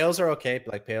 Well, I know ales are okay,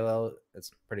 but like pale ale,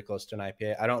 it's pretty close to an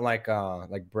IPA. I don't like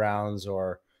browns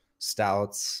or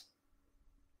stouts.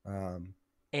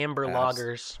 Amber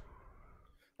lagers.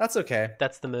 That's okay.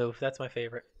 That's the move. That's my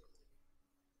favorite.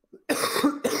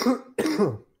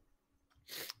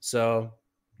 So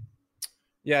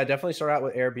yeah, definitely start out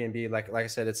with Airbnb. Like I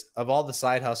said, it's of all the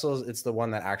side hustles, it's the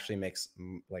one that actually makes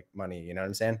like money. You know what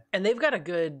I'm saying? And they've got a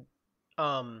good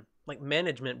like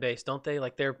management base, don't they?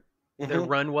 Like they're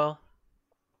run well.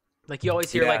 Like you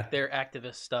always hear like their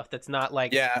activist stuff. That's not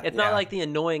like it's not like the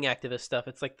annoying activist stuff.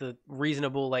 It's like the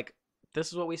reasonable, like this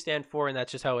is what we stand for, and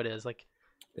that's just how it is. Like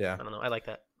I don't know. I like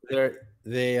that.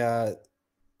 They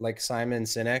like Simon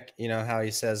Sinek. You know how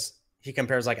he says he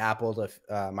compares like Apple to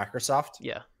Microsoft.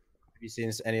 Yeah. Have you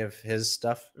seen any of his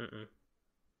stuff? Mm-mm. Do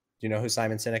you know who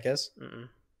Simon Sinek is? Mm-mm.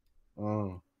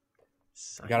 You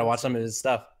gotta watch some of his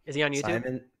stuff. Is he on YouTube?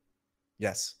 Simon,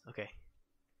 yes. Okay.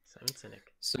 Simon Sinek.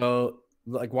 So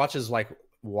like watch his like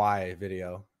why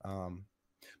video.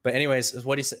 But anyways,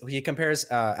 what he compares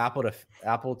Apple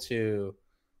to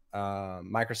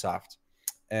Microsoft,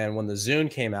 and when the Zune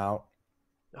came out,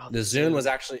 the Zune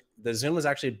was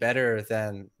actually better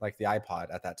than like the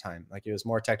iPod at that time. Like it was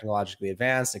more technologically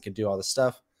advanced. It could do all this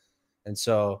stuff. And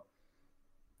so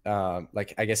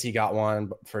like I guess he got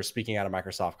one for speaking at a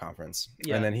Microsoft conference.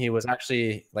 Yeah. And then he was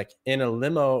actually like in a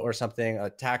limo or something, a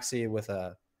taxi with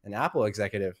an Apple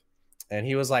executive. And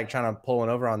he was like trying to pull one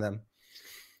over on them.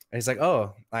 And he's like,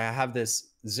 oh, I have this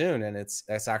Zune and it's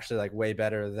actually like way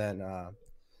better than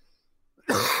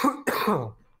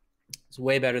it's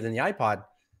way better than the iPod.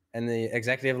 And the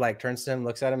executive like turns to him,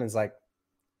 looks at him, and is like,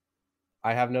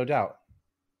 "I have no doubt."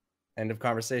 End of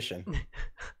conversation.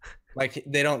 Like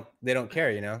they don't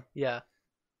care, you know? Yeah,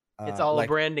 it's all like, a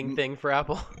branding thing for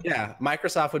Apple. Yeah,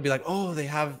 Microsoft would be like, "Oh, they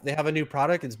have a new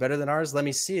product. It's better than ours. Let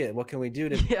me see it. What can we do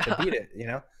to beat it?" You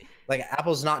know, like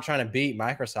Apple's not trying to beat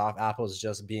Microsoft. Apple's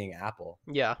just being Apple.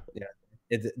 Yeah,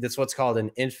 that's what's called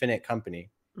an infinite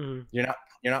company. Mm-hmm. You're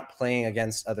not playing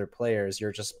against other players.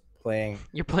 You're just playing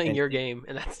your game,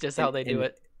 and that's just how they do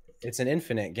it. It's an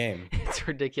infinite game. It's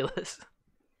ridiculous.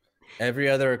 Every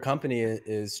other company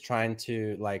is trying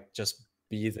to like just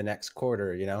be the next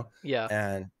quarter, you know? Yeah.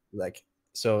 And like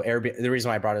so Airbnb, the reason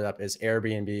why I brought it up is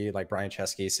Airbnb, like Brian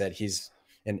Chesky said,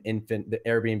 the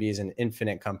Airbnb is an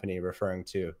infinite company, referring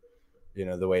to, you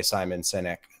know, the way Simon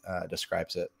Sinek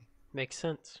describes it. Makes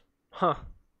sense. Huh.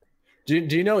 Do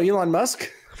you know Elon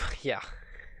Musk? Yeah.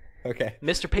 Okay.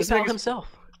 Mr. PayPal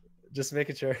himself. Just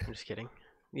making sure. I'm just kidding.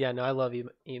 Yeah, no, I love you,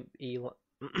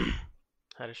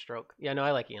 Had a stroke. Yeah, no,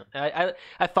 I like Ian. I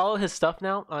follow his stuff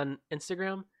now on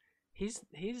Instagram. He's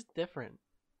different,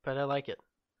 but I like it.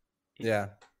 Yeah.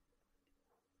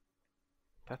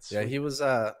 That's Yeah, sweet. he was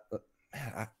man,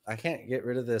 I can't get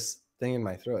rid of this thing in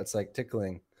my throat. It's like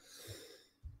tickling.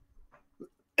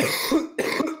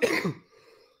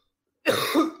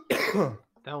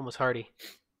 That one was hearty.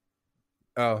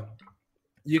 Oh,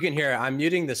 you can hear it. I'm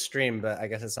muting the stream, but I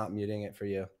guess it's not muting it for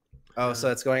you. Oh,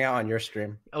 so it's going out on your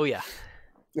stream. Oh yeah.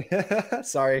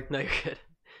 Sorry. No, you're good.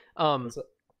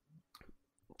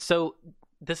 So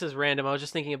this is random. I was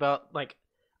just thinking about, like,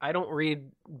 I don't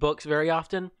read books very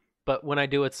often, but when I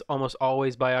do, it's almost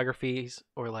always biographies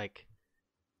or like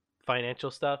financial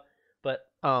stuff. But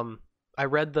I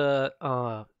read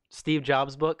the Steve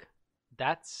Jobs book.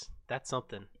 That's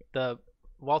something. The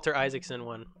Walter Isaacson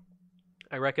one.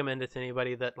 I recommend it to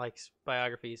anybody that likes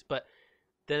biographies. But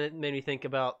then it made me think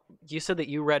about, you said that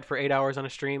you read for 8 hours on a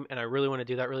stream, and I really want to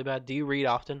do that really bad. Do you read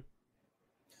often?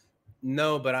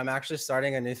 No, but I'm actually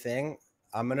starting a new thing.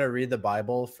 I'm gonna read the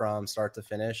Bible from start to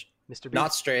finish. Mr. Beast?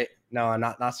 Not straight. No, I'm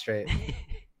not straight.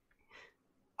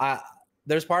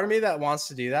 There's part of me that wants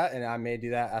to do that, and I may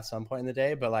do that at some point in the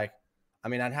day. But like, I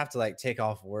mean, I'd have to like take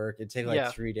off work. It'd take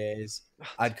like 3 days.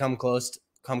 I'd come close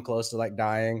to like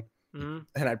dying, and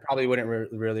I probably wouldn't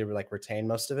really like retain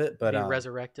most of it. But be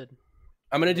resurrected.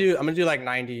 I'm gonna do like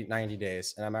 90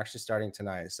 days, and I'm actually starting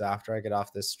tonight. So after I get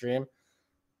off this stream,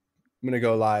 I'm gonna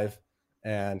go live,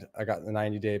 and I got the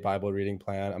 90-day Bible reading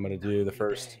plan. I'm gonna do the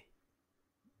first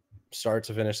start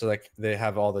to finish. So like they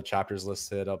have all the chapters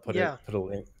listed. I'll put a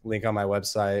link on my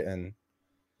website, and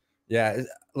yeah,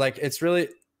 like it's really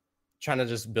trying to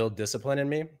just build discipline in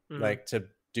me, like to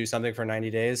do something for 90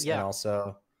 days, and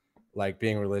also like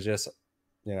being religious.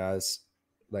 You know, it's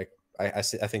like I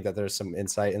think that there's some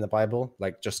insight in the Bible,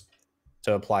 like just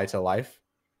to apply to life.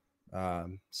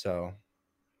 So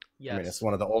I mean, it's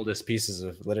one of the oldest pieces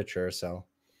of literature, so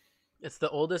it's the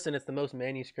oldest and it's the most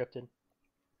manuscripted,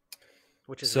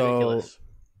 which is ridiculous.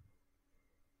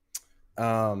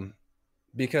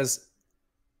 Because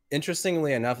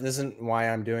interestingly enough, this isn't why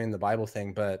I'm doing the Bible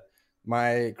thing, but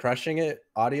my Crushing It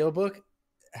audiobook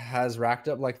has racked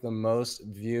up like the most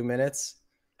view minutes.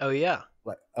 Oh yeah.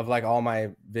 Of like all my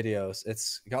videos.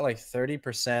 It's got like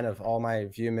 30% of all my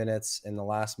view minutes in the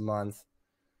last month.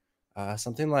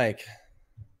 Something like,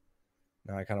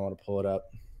 now I kind of want to pull it up.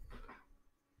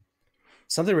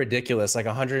 Something ridiculous, like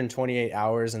 128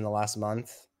 hours in the last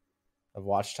month of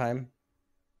watch time.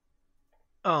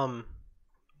 I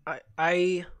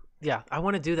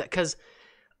want to do that because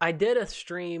I did a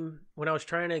stream when I was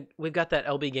trying to. We've got that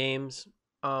LB Games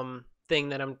thing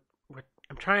that I'm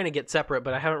trying to get separate,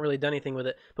 but I haven't really done anything with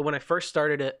it. But when I first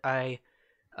started it, I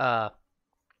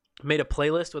made a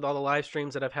playlist with all the live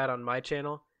streams that I've had on my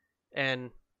channel, and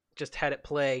just had it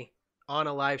play on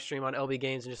a live stream on LB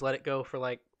Games and just let it go for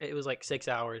like, it was like 6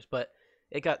 hours, but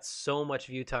it got so much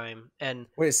view time. And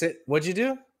wait, what'd you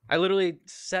do? I literally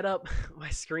set up my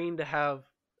screen to have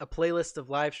a playlist of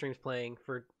live streams playing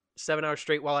for 7 hours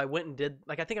straight while I went and did,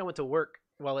 like, I think I went to work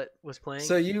while it was playing.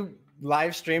 So you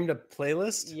live streamed a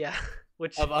playlist? Yeah.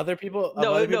 Which of other people?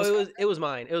 No, it was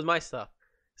mine. It was my stuff.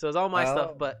 So it was all my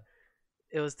stuff, but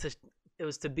it was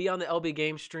to be on the LB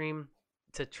Game stream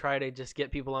to try to just get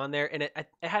people on there. And it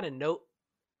had a note,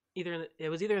 it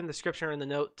was either in the description or in the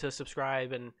note to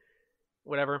subscribe and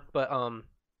whatever. But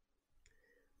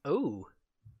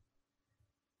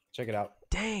check it out.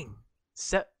 Dang,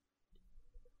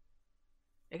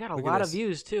 it got a lot of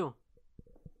views too.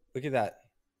 Look at that.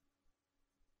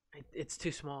 It's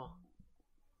too small.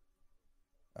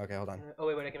 Okay, hold on. Oh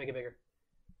wait, I can make it bigger.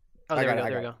 Oh, there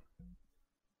we go.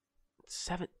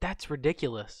 7. That's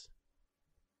ridiculous.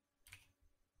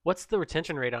 What's the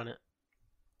retention rate on it?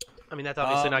 I mean, that's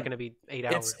obviously not going to be 8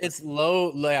 hours. It's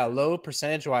low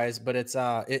percentage wise, but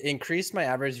it increased my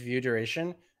average view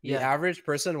duration. The average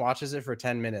person watches it for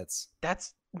 10 minutes.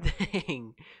 That's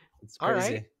dang. It's crazy. All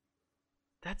right.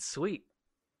 That's sweet.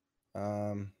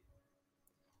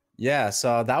 Yeah,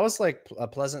 so that was like a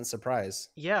pleasant surprise.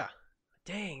 Yeah.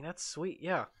 Dang, that's sweet.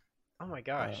 Yeah. Oh my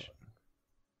gosh.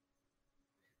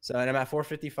 So, and I'm at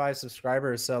 455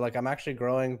 subscribers, so like I'm actually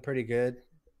growing pretty good.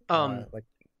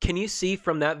 Can you see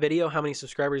from that video how many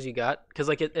subscribers you got? Because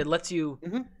like it lets you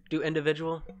do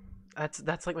individual.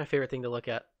 That's like my favorite thing to look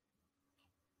at.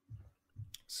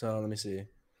 So let me see.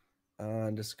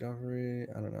 Discovery.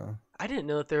 I don't know. I didn't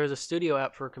know that there was a studio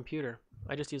app for a computer.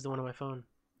 I just used the one on my phone.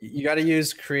 You got to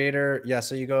use Creator. Yeah.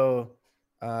 So you go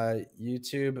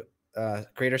YouTube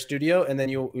Creator Studio, and then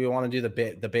you want to do the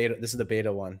beta. This is the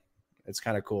beta one. It's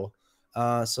kind of cool.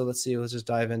 So let's see. Let's just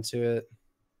dive into it.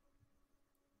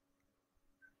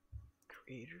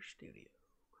 Creator Studio.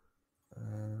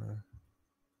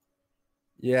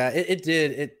 Yeah, it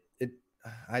did.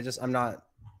 I'm not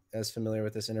as familiar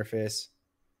with this interface.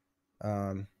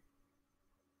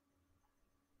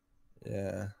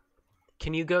 Yeah.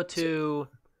 Can you go to?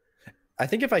 I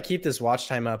think if I keep this watch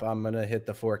time up, I'm gonna hit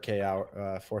the 4K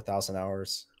hour, 4,000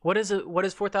 hours. What is it? What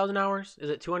is 4,000 hours? Is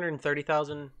it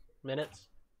 230,000 minutes?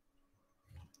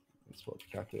 Let's pull up the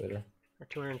calculator. Or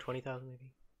 220,000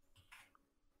 maybe.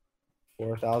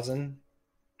 4,000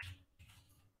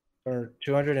 or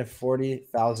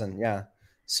 240,000. Yeah.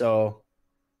 So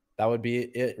that would be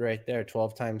it right there.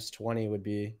 12 times 20 would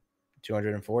be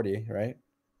 240, right?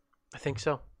 I think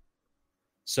so.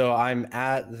 So I'm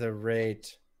at the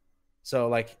rate. So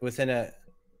like within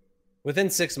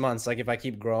 6 months, like if I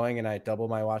keep growing and I double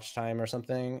my watch time or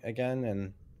something again,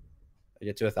 and I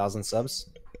get to 1,000 subs.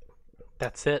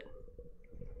 That's it.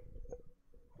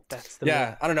 That's the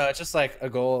yeah. I don't know. It's just like a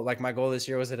goal. Like my goal this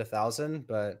year was at 1,000,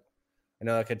 but I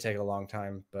know that could take a long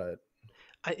time. But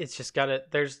it's just gotta.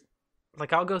 There's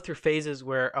like I'll go through phases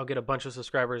where I'll get a bunch of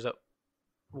subscribers at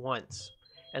once,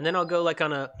 and then I'll go like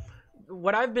on a.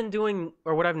 What I've been doing,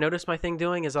 or what I've noticed my thing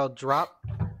doing, is I'll drop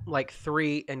like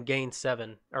 3 and gain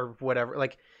 7 or whatever.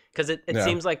 Like, because it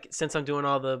seems like since I'm doing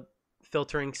all the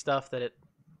filtering stuff that it.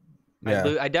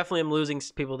 Yeah. I definitely am losing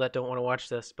people that don't want to watch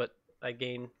this, but I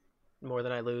gain more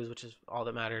than I lose, which is all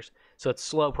that matters. So it's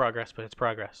slow progress, but it's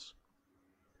progress.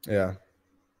 Yeah.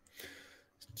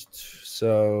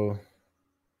 So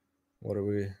what are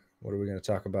we going to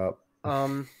talk about?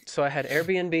 So I had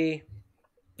Airbnb,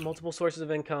 multiple sources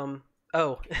of income.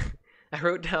 Oh, I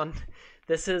wrote down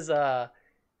this is one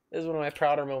of my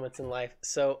prouder moments in life.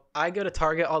 So I go to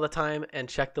Target all the time and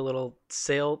check the little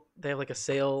sale. They have like a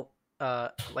sale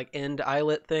like end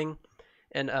eyelet thing.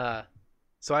 And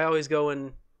so I always go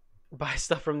and buy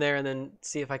stuff from there and then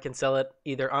see if I can sell it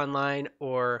either online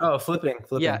or flipping.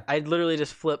 Yeah, I literally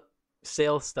just flip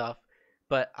sale stuff.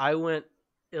 But it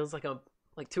was like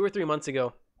 2 or 3 months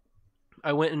ago,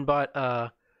 I went and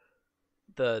bought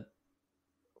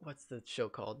what's the show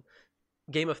called?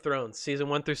 Game of Thrones, season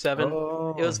 1 through 7.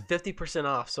 Oh. It was 50%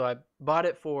 off, so I bought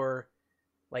it for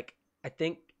I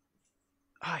can't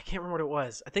remember what it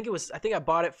was. I think I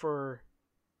bought it for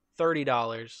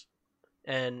 $30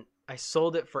 and I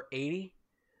sold it for $80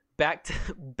 back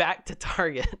to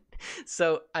Target.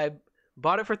 So I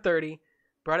bought it for $30,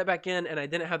 brought it back in, and I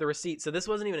didn't have the receipt. So this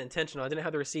wasn't even intentional. I didn't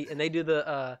have the receipt, and they do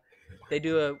a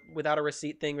without a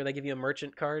receipt thing where they give you a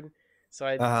merchant card. So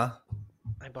I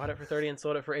bought it for $30 and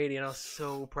sold it for $80, and I was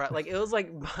so proud. Like, it was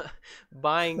like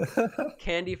buying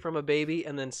candy from a baby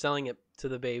and then selling it to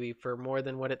the baby for more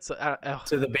than what it's to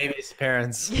the baby's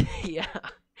parents. Yeah,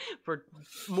 for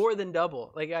more than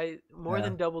double. Like more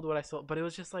than doubled what I sold. But it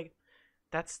was just like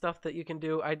that's stuff that you can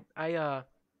do.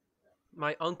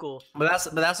 My uncle. But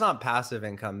that's not passive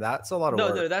income. That's a lot of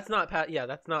work. No, that's not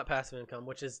that's not passive income,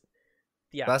 which is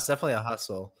that's definitely a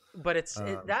hustle. But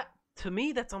that. To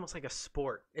me, that's almost like a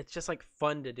sport. It's just like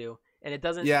fun to do, and it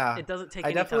doesn't take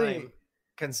any time.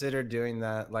 Considered doing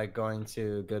that, like going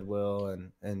to Goodwill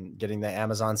and getting the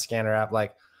Amazon scanner app.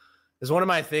 Like, it's one of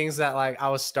my things that like I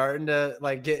was starting to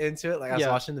like get into it. Like I was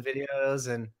watching the videos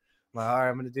and I'm like, all right,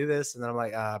 I'm gonna do this, and then I'm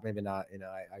like, maybe not. You know,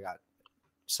 I got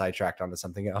sidetracked onto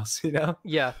something else. You know?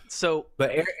 Yeah. So,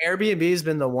 but Airbnb has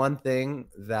been the one thing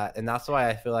and that's why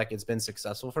I feel like it's been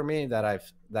successful for me that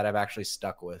I've actually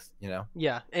stuck with. You know?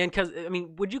 Yeah, and because I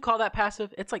mean, would you call that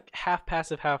passive? It's like half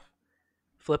passive, half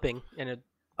flipping in its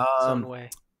own way.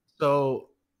 So,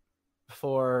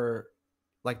 for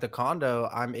like the condo,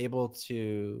 I'm able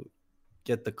to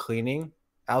get the cleaning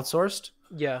outsourced.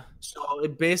 Yeah. So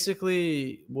it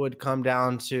basically would come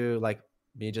down to like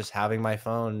me just having my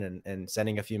phone and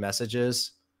sending a few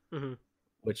messages,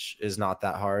 which is not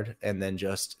that hard. And then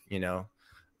just, you know,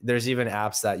 there's even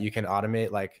apps that you can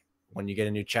automate. Like when you get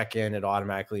a new check-in, it'll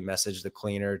automatically message the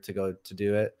cleaner to go to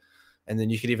do it. And then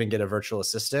you could even get a virtual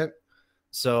assistant.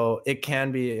 So it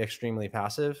can be extremely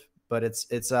passive, but it's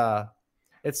like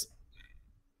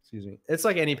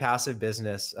any passive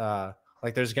business.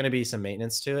 Like there's going to be some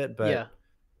maintenance to it, but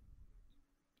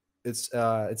it's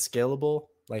scalable.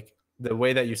 Like the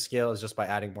way that you scale is just by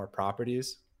adding more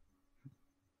properties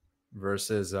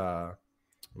versus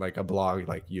like a blog,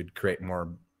 like you'd create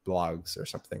more blogs or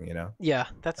something, you know? Yeah,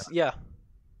 that's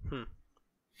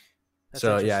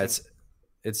so yeah,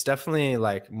 it's definitely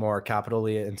like more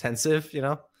capitally intensive, you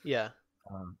know? Yeah.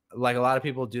 Like a lot of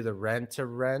people do the rent to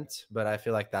rent, but I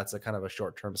feel like that's a kind of a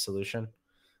short-term solution.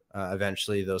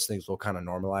 Eventually those things will kind of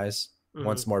normalize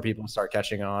once more people start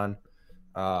catching on.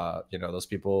 You know, those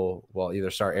people will either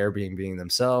start Airbnb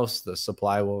themselves, the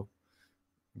supply will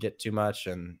get too much,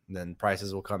 and then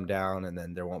prices will come down, and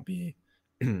then there won't be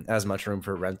as much room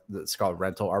for rent. It's called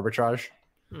rental arbitrage.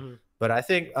 Mhm. But I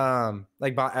think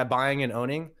like buying and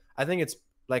owning, I think it's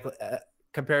like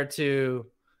compared to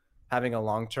having a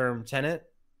long-term tenant,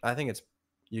 I think it's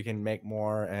you can make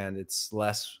more and it's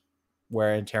less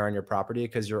wear and tear on your property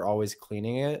because you're always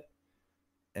cleaning it,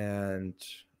 and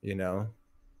you know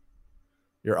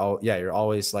you're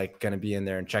always like going to be in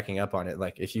there and checking up on it.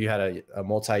 Like if you had a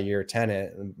multi-year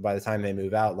tenant, by the time they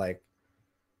move out, like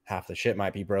half the shit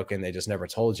might be broken, they just never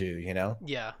told you, you know.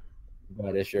 Yeah.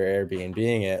 But if you're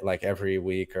Airbnb-ing it like every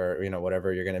week or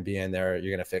whatever, you're going to be in there,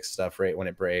 you're going to fix stuff right when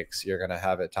it breaks, you're going to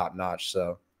have it top notch,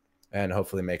 so and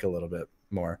hopefully make a little bit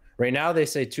more. Right now they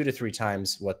say 2 to 3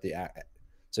 times what the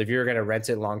so if you're going to rent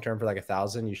it long term for like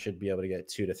 1,000, you should be able to get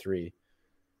 2 to 3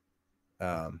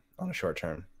 on a short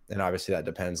term. And obviously that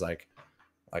depends like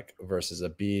versus a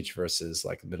beach versus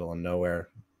like the middle of nowhere.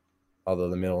 Although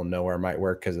the middle of nowhere might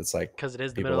work because it's like because it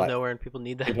is the middle of nowhere and people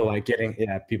need that.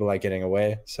 People like getting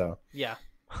away. So yeah,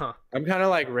 I'm kind of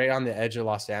like right on the edge of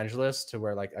Los Angeles to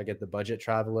where like I get the budget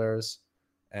travelers,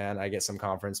 and I get some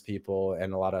conference people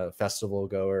and a lot of festival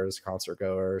goers, concert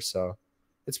goers. So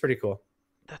it's pretty cool.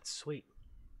 That's sweet.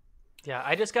 Yeah,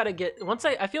 I just gotta get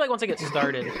I feel like once I get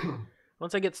started,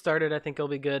 I think it'll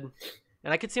be good,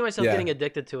 and I could see myself getting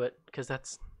addicted to it because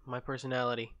that's my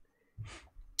personality.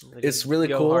 It's really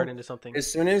cool. Hard into something.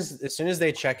 As soon as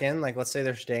they check in, like let's say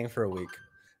they're staying for a week,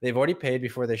 they've already paid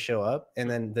before they show up, and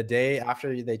then the day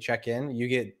after they check in, you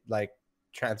get like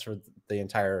transferred the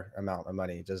entire amount of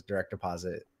money, just direct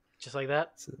deposit, just like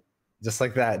that. Just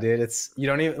like that, dude. It's you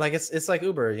don't even like it's like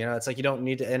Uber, you know. It's like you don't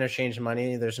need to interchange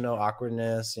money. There's no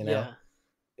awkwardness, you know. Yeah.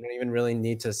 You don't even really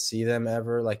need to see them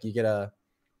ever. Like you get a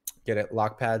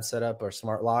lock pad set up or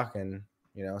smart lock, and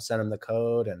send them the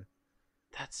code, and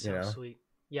that's so sweet.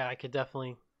 Yeah, I could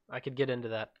get into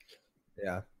that.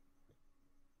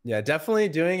 Yeah, definitely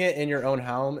doing it in your own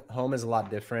home is a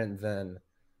lot different than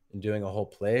doing a whole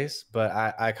place. But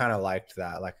I kind of liked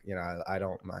that. Like, I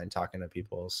don't mind talking to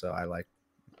people. So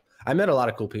I met a lot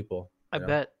of cool people. I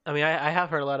bet. I mean, I have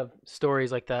heard a lot of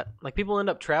stories like that. Like people end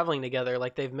up traveling together.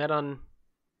 Like they've met on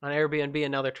Airbnb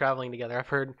and now they're traveling together.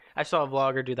 I saw a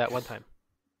vlogger do that one time.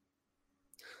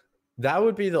 That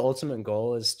would be the ultimate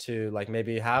goal, is to like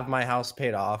maybe have my house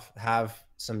paid off, have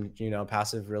some,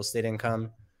 passive real estate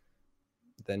income,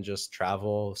 then just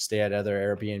travel, stay at other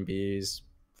Airbnbs,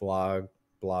 blog,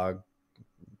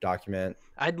 document.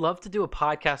 I'd love to do a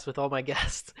podcast with all my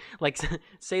guests. Like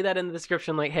say that in the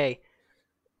description, like, hey,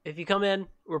 if you come in,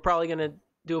 we're probably going to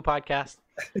do a podcast.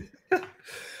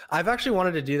 I've actually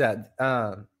wanted to do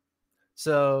that.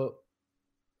 So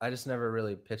I just never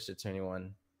really pitched it to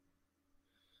anyone.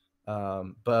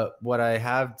 But what I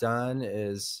have done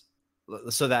is,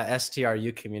 so that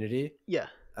STRU community, that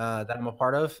I'm a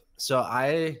part of. So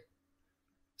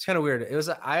it's kind of weird.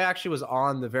 I actually was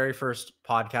on the very first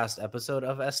podcast episode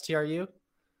of STRU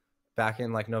back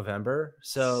in like November.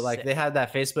 So like they had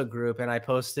that Facebook group, and I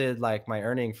posted like my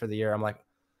earning for the year. I'm like,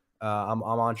 I'm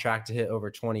on track to hit over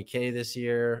 20K this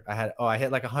year. I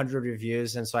hit like 100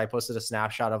 reviews. And so I posted a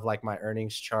snapshot of like my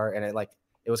earnings chart, and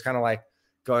it was kind of like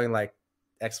going like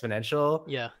exponential.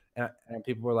 Yeah. And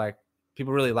people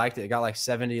really liked it. It got like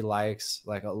 70 likes.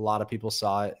 Like a lot of people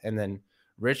saw it. And then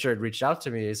Richard reached out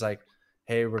to me. He's like,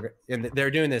 hey,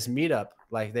 they're doing this meetup.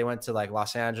 Like they went to like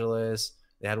Los Angeles.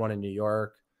 They had one in New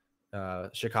York,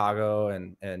 Chicago,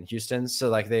 and Houston. So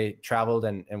like they traveled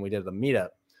and we did the meetup.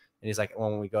 And he's like,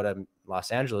 when we go to Los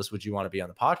Angeles, would you want to be on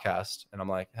the podcast? And I'm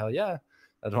like, hell yeah,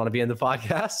 I'd want to be in the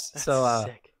podcast. That's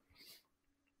sick.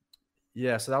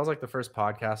 Yeah, so that was like the first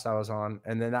podcast I was on.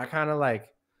 And then that kind of like,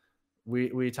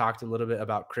 we talked a little bit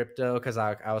about crypto because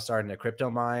I was starting a crypto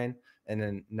mine. And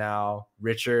then now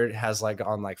Richard has like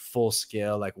on like full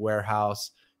scale, like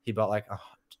warehouse. He bought like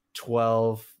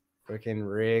 12 freaking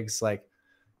rigs, like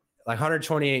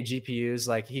 128 GPUs.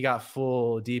 Like he got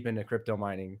full deep into crypto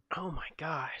mining. Oh my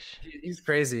gosh. He's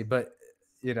crazy, but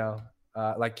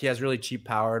like he has really cheap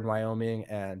power in Wyoming,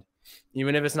 and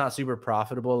even if it's not super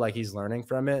profitable, like he's learning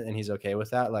from it and he's okay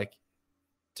with that, like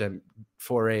to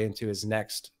foray into his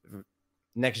next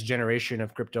generation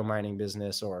of crypto mining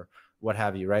business or what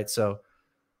have you. Right. So,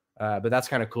 but that's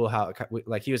kind of cool how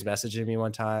like he was messaging me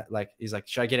one time, like he's like,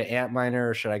 should I get an Antminer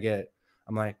or should I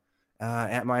I'm like,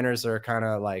 Antminers are kind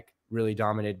of like really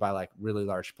dominated by like really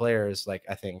large players. Like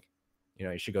I think,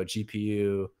 you should go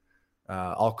GPU,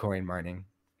 altcoin mining.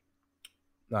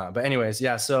 But anyways,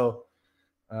 yeah. So,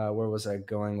 where was I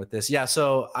going with this? Yeah.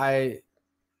 So I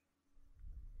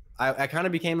kind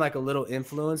of became like a little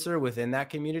influencer within that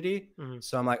community. Mm-hmm.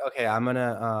 So I'm like, okay, I'm going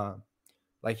to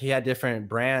like he had different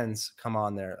brands come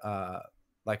on there,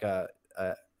 like a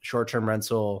short-term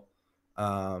rental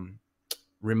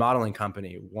remodeling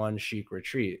company, One Chic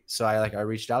Retreat. So I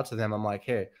reached out to them. I'm like,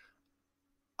 hey,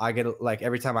 I get like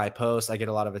every time I post, I get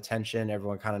a lot of attention.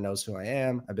 Everyone kind of knows who I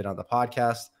am. I've been on the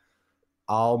podcast.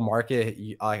 I'll market,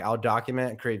 like I'll document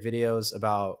and create videos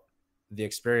about the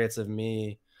experience of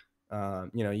me,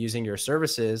 using your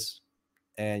services,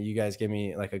 and you guys give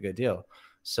me like a good deal.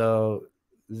 So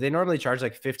they normally charge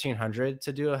like 1,500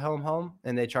 to do a home,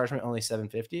 and they charge me only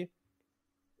 750.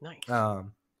 Nice.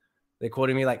 They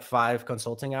quoted me like 5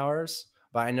 consulting hours,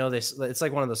 but I know it's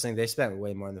like one of those things. They spent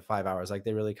way more than 5 hours. Like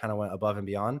they really kind of went above and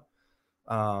beyond.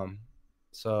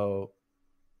 So,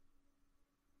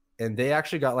 and they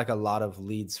actually got like a lot of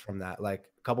leads from that. Like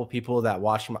a couple people that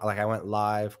watched my, like I went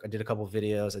live, I did a couple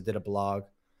videos, I did a blog.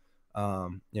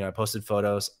 I posted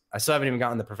photos. I still haven't even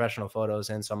gotten the professional photos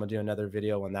in, so I'm gonna do another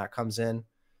video when that comes in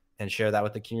and share that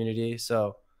with the community.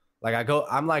 So like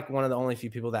I'm like one of the only few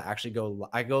people that actually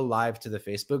I go live to the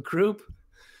Facebook group.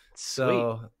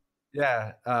 So Sweet.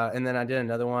 yeah. And then I did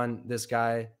another one, this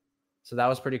guy. So that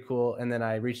was pretty cool. And then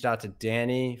I reached out to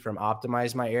Danny from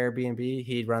Optimize My Airbnb.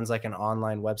 He runs like an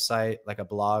online website, like a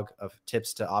blog of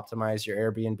tips to optimize your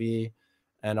Airbnb.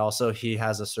 And also he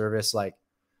has a service like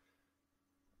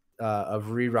of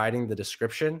rewriting the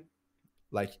description.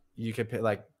 Like you could pay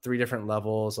like 3 different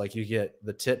levels. Like you get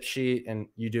the tip sheet and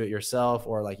you do it yourself,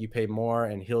 or like you pay more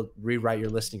and he'll rewrite your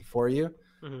listing for you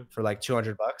for like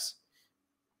 $200.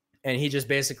 And he just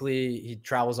basically, he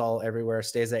travels all everywhere,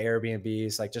 stays at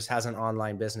Airbnbs, like just has an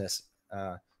online business.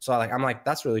 So I'm like,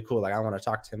 that's really cool. Like I want to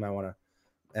talk to him.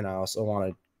 And I also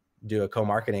want to do a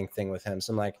co-marketing thing with him.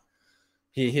 So I'm like,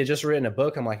 he had just written a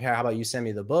book. I'm like, hey, how about you send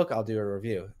me the book? I'll do a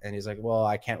review. And he's like, well,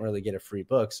 I can't really get a free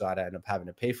book, so I'd end up having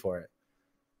to pay for it.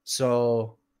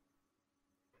 So,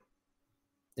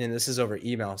 and this is over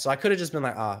email. So I could have just been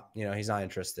like, he's not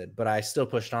interested, but I still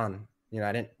pushed on.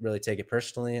 I didn't really take it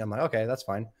personally. I'm like, okay, that's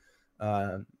fine.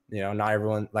 Not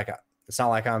everyone, like, it's not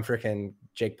like I'm freaking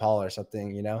Jake Paul or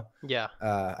something, Yeah.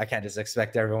 I can't just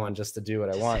expect everyone just to do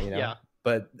what I want, Yeah.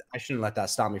 But I shouldn't let that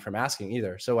stop me from asking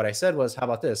either. So what I said was, how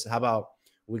about this? How about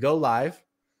we go live,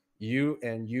 you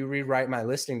rewrite my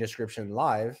listing description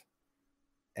live,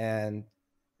 and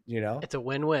it's a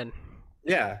win-win.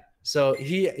 Yeah. So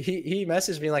he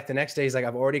messaged me like the next day. He's like,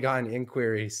 I've already gotten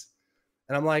inquiries.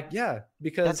 And I'm like, yeah,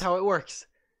 because that's how it works.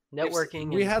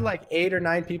 Networking. We had like 8 or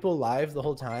 9 people live the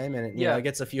whole time, and it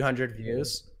gets a few hundred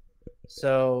views.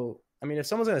 So, I mean, if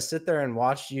someone's going to sit there and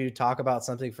watch you talk about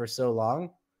something for so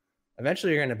long,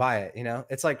 eventually you're going to buy it.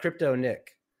 It's like Crypto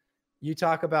Nick. You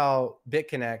talk about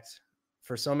BitConnect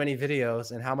for so many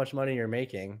videos and how much money you're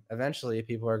making. Eventually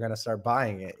people are going to start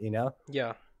buying it,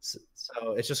 Yeah.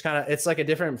 So it's just it's like a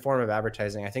different form of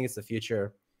advertising. I think it's the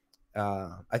future.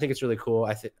 I think it's really cool.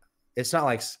 I think it's not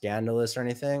like scandalous or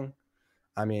anything.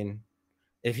 I mean,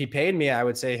 if he paid me, I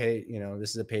would say, hey, this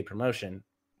is a paid promotion,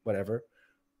 whatever.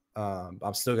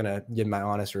 I'm still going to give my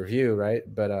honest review. Right.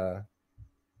 But,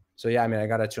 so yeah, I mean, I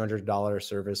got a $200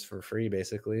 service for free,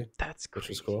 basically. That's crazy. Which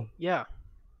was cool. Yeah.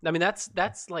 I mean,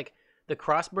 that's like the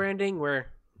cross branding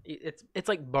where it's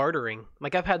like bartering.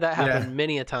 Like I've had that happen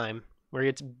many a time where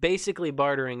it's basically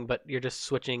bartering, but you're just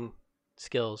switching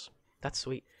skills. That's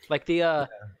sweet. Like the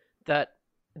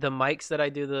mics that I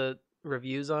do the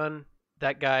reviews on,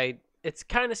 that guy, it's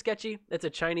kind of sketchy. It's a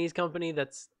Chinese company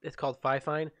it's called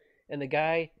Fifine, and the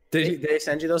guy. Did they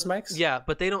send you those mics? Yeah,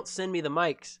 but they don't send me the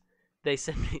mics. They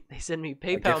send me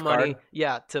PayPal money,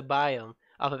 to buy them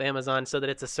off of Amazon, so that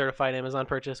it's a certified Amazon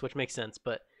purchase, which makes sense.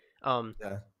 But I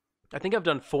think I've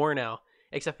done 4 now,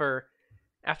 except for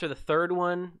after the third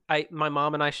one, my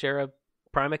mom and I share a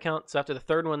Prime account. So after the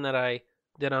third one that I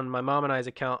did on my mom and I's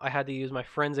account, I had to use my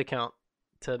friend's account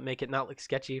to make it not look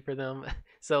sketchy for them.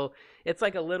 So it's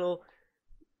like a little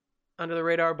under the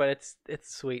radar, but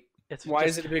it's sweet. Why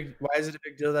is it a big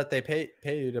deal that they pay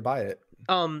you to buy it?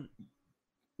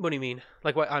 What do you mean?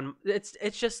 Like what?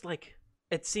 It's just like,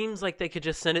 it seems like they could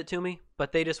just send it to me,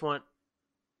 but they just want.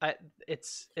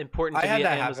 It's important to be an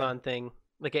Amazon thing,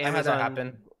 like an Amazon. I had that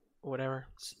happen. Whatever.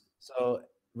 So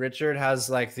Richard has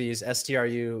like these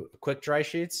STRU quick dry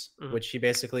sheets, which he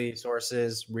basically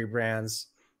sources, rebrands,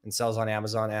 and sells on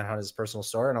Amazon and on his personal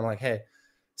store. And I'm like, hey,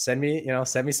 send me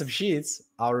some sheets.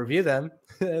 I'll review them,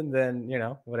 and then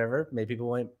whatever. Maybe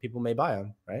people may buy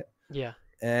them, right? Yeah.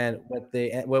 And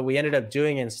what we ended up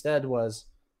doing instead was,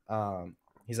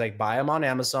 he's like, buy them on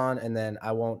Amazon, and then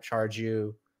I won't charge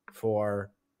you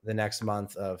for the next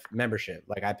month of membership.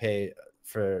 Like I pay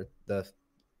for the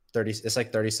 30, it's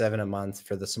like $37 a month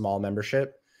for the small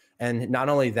membership. And not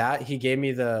only that, he gave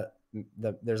me the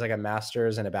there's like a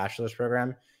master's and a bachelor's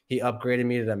program. He upgraded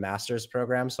me to the master's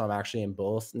program, so I'm actually in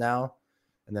both now.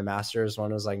 And the master's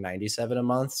one was like 97 a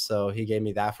month, so he gave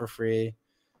me that for free.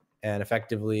 And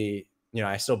effectively,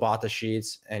 I still bought the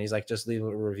sheets, and he's like, just leave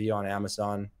a review on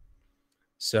Amazon.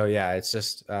 So yeah, it's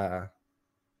just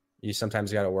you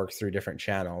sometimes got to work through different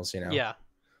channels, Yeah.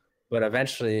 But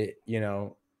eventually,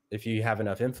 if you have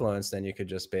enough influence, then you could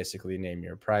just basically name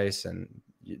your price, and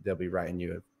they'll be writing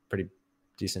you a pretty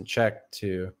decent check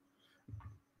to,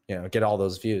 get all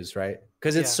those views, right?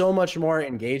 Because it's so much more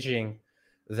engaging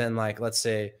than, like, let's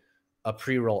say a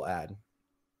pre-roll ad.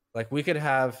 Like, we could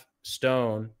have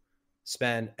Stone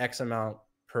spend X amount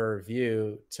per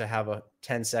view to have a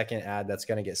 10-second ad that's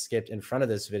going to get skipped in front of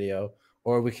this video,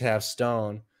 or we could have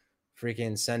Stone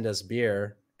freaking send us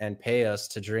beer and pay us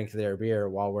to drink their beer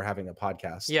while we're having a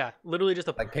podcast. Yeah, literally just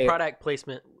a product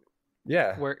placement.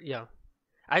 Yeah.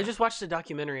 I just watched a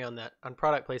documentary on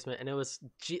product placement, and it was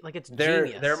it's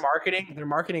genius. Their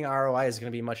marketing ROI is going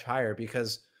to be much higher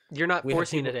because you're not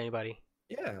forcing it to anybody.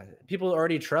 Yeah, people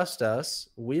already trust us.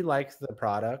 We like the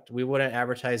product. We wouldn't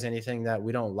advertise anything that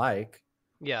we don't like.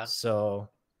 Yeah. So,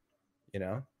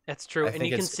 that's true. And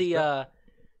you can see,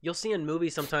 you'll see in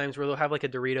movies sometimes where they'll have like a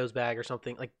Doritos bag or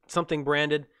something, like something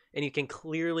branded, and you can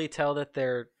clearly tell that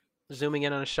they're zooming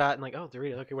in on a shot and like, oh,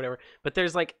 Doritos, okay, whatever. But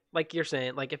there's like you're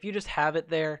saying, like, if you just have it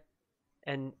there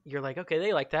and you're like, okay,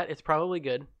 they like that, it's probably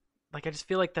good. Like, I just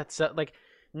feel like that's like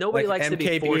nobody likes to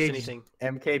be forced anything.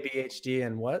 MKBHD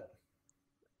and what?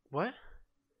 What?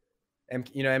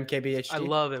 MKBHD? I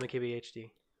love MKBHD.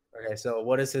 Okay, so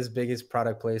what is his biggest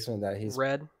product placement that he's...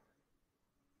 Red.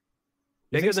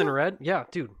 Bigger than Red? Yeah,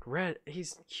 dude, Red.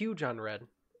 He's huge on Red.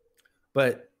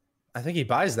 But I think he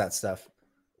buys that stuff.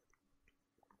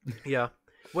 Yeah.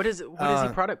 What is he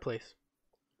product place?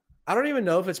 I don't even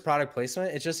know if it's product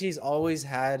placement. It's just he's always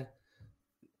had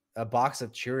a box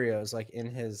of Cheerios like in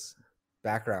his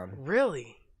background.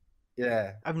 Really?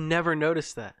 Yeah. I've never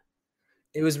noticed that.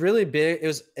 It was really big.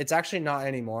 It's actually not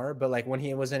anymore, but like when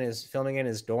he was filming in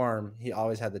his dorm, he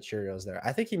always had the Cheerios there.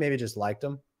 I think he maybe just liked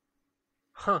them.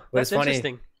 Huh. But that's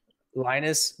interesting.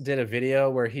 Linus did a video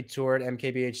where he toured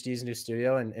MKBHD's new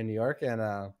studio in New York,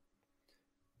 and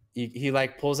he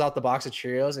like pulls out the box of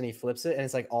Cheerios and he flips it, and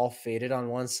it's like all faded on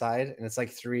one side, and it's like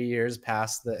 3 years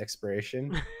past the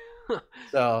expiration.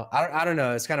 So I don't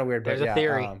know. It's kind of weird. There's a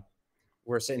theory.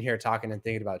 We're sitting here talking and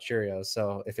thinking about Cheerios.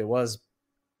 So if it was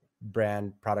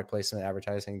brand product placement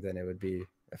advertising, then it would be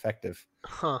effective.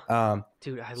 Dude, I love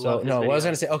this what video. I was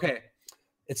going to say, okay,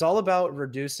 it's all about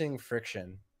reducing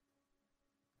friction.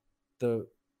 The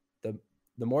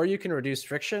more you can reduce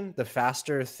friction, the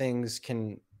faster things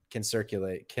can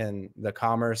circulate, the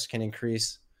commerce can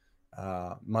increase,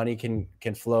 money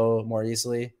can flow more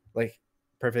easily. Like,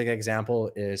 perfect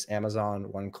example is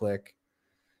Amazon one click.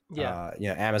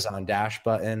 Amazon Dash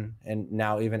button, and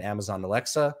now even Amazon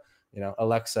Alexa.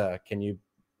 Alexa, can you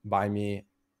buy me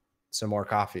some more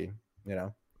coffee?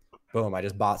 Boom, I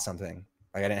just bought something.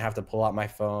 Like, I didn't have to pull out my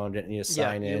phone, didn't need to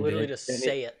sign in. You literally just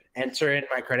say it. Enter in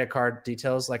my credit card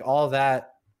details. Like, all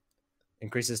that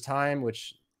increases time,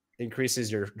 which increases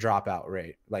your dropout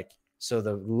rate. Like, so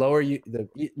the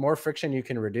more friction you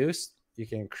can reduce, you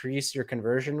can increase your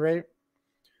conversion rate,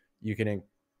 you can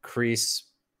increase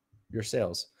your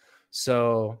sales.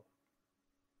 So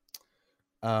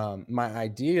my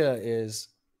idea is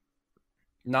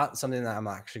not something that I'm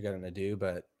actually going to do,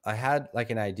 but I had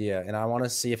like an idea, and I want to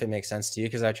see if it makes sense to you,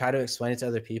 because I try to explain it to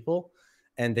other people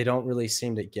and they don't really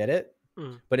seem to get it.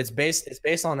 But it's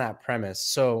based on that premise.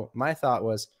 So my thought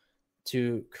was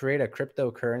to create a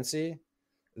cryptocurrency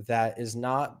that is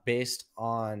not based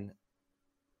on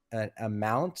an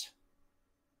amount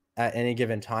at any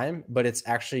given time, but it's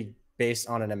actually based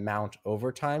on an amount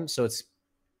over time. So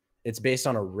it's based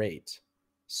on a rate.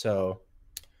 So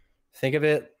think of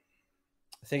it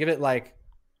like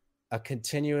a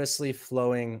continuously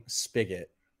flowing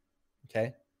spigot.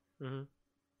 Okay. Mm-hmm.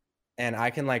 And I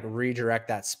can like redirect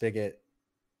that spigot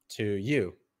to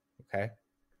you. Okay.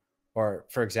 Or,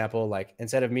 for example, like,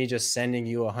 instead of me just sending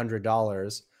you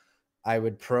 $100, I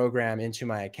would program into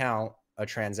my account a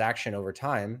transaction over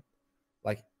time,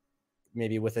 like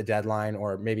maybe with a deadline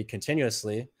or maybe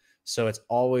continuously. So it's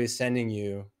always sending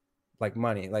you like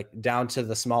money, like down to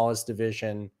the smallest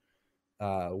division,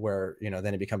 where,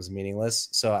 then it becomes meaningless.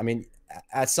 So, I mean,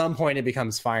 at some point it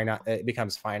becomes finite.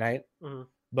 Mm-hmm.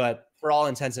 But for all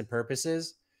intents and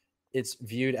purposes, it's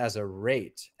viewed as a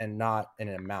rate and not an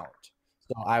amount.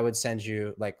 So I would send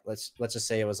you, like, let's just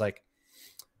say it was like,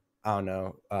 I don't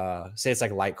know, say it's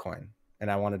like Litecoin, and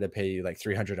I wanted to pay you like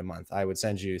 $300 a month. I would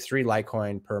send you 3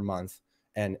 Litecoin per month,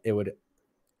 and it would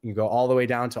you go all the way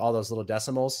down to all those little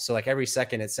decimals. So like every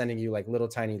second it's sending you like little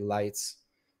tiny lights.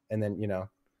 And then,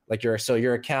 like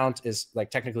your account is like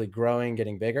technically growing,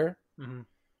 getting bigger,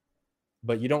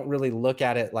 but you don't really look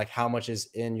at it like how much is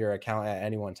in your account at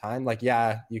any one time. Like,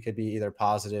 yeah, you could be either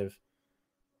positive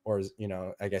or,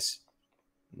 I guess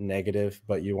negative,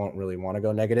 but you won't really want to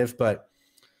go negative. But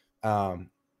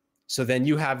so then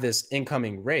you have this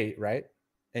incoming rate, right?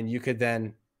 And you could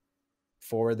then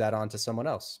forward that on to someone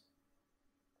else.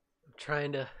 I'm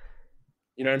trying to,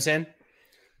 you know what I'm saying?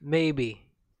 Maybe.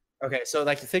 Okay. So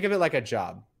like, think of it like a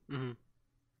job. Mm-hmm.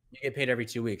 You get paid every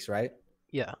 2 weeks, right?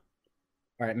 Yeah.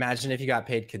 All right. Imagine if you got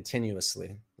paid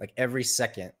continuously, like every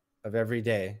second of every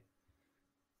day,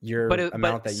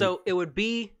 it would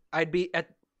be, I'd be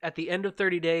at the end of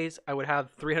 30 days, I would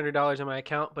have $300 in my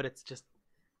account, but it's just,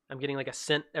 I'm getting like a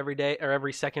cent every day or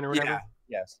every second or whatever.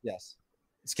 Yeah. Yes.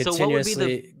 It's continuously. So what would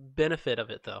be the benefit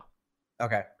of it though?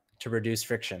 Okay. To reduce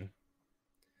friction.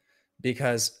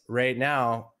 Because right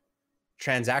now,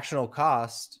 transactional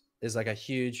cost is like a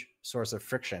huge source of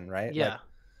friction, right? Yeah. Like,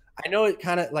 I know it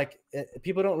kind of like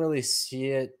people don't really see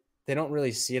it. They don't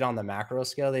really see it on the macro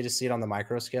scale. They just see it on the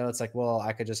micro scale. It's like, well,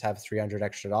 I could just have $300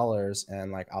 extra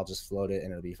and like, I'll just float it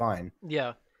and it'll be fine.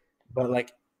 Yeah. But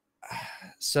like,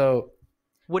 so.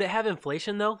 Would it have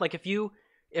inflation though? Like if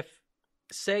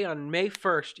say on May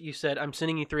 1st, you said, I'm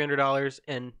sending you $300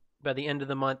 and by the end of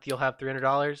the month, you'll have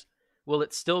 $300. Will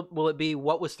it be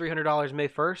what was $300 May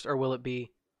 1st, or will it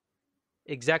be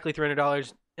exactly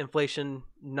 $300, inflation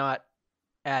not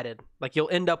added? Like you'll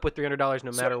end up with $300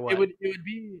 no matter what.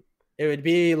 It would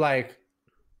be like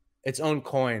its own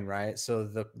coin, right? So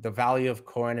the value of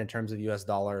coin in terms of US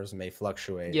dollars may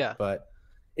fluctuate. Yeah. But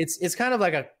it's kind of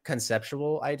like a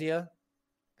conceptual idea.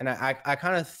 And I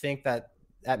kind of think that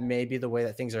may be the way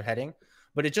that things are heading,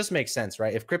 but it just makes sense,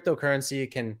 right? If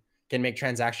cryptocurrency can make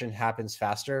transaction happens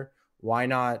faster, why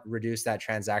not reduce that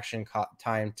transaction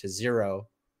time to 0?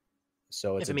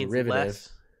 So it's a derivative. Less.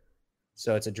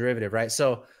 So it's a derivative, right?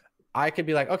 So I could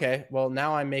be like, okay, well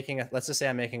now let's just say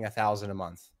I'm making 1,000 a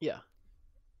month. Yeah.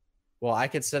 Well, I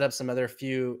could set up some other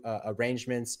few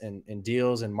arrangements and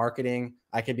deals and marketing.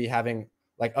 I could be having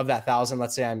like of that 1,000,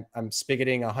 let's say I'm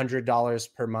spigoting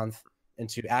 $100 per month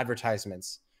into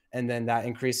advertisements. And then that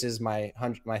increases my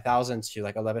 1,000 to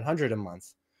like 1,100 a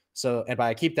month. So, and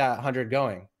I keep that 100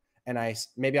 going, and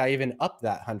maybe I even up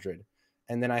that 100,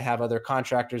 and then I have other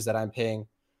contractors that I'm paying.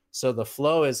 So the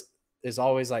flow is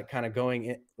always like kind of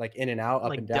going in and out, up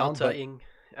like and down. Delta-ing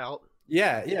out.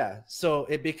 Yeah. So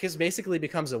it basically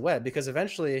becomes a web, because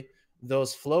eventually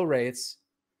those flow rates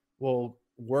will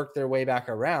work their way back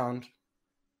around.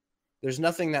 There's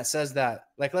nothing that says that,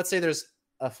 like, let's say there's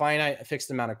a finite fixed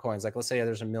amount of coins. Like, let's say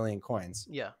there's 1 million coins.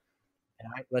 Yeah.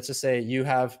 And let's just say you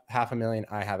have 500,000,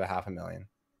 I have 500,000.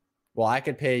 Well, I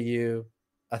could pay you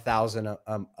 1,000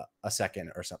 a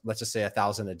second or something. Let's just say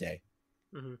 1,000 a day.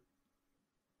 Mm-hmm.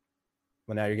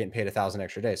 Well, now you're getting paid 1,000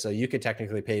 extra a day. So you could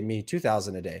technically pay me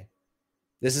 2,000 a day.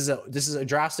 This is a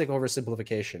drastic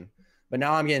oversimplification, but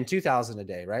now I'm getting 2,000 a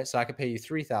day, right? So I could pay you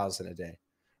 3,000 a day,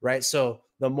 right? So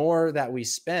the more that we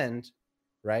spend,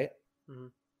 right? Mm-hmm.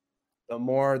 The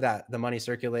more that the money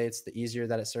circulates, the easier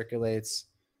that it circulates,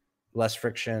 less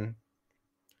friction.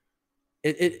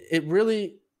 It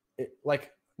really,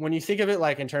 like when you think of it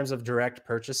like in terms of direct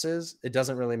purchases, it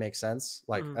doesn't really make sense.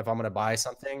 Like if I'm going to buy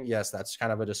something, yes, that's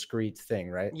kind of a discrete thing,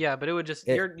 right? Yeah, but it would just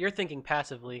you're thinking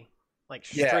passively, like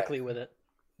strictly with it.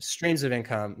 Streams of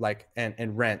income, like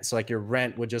and rent. So like your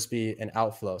rent would just be an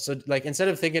outflow. So like instead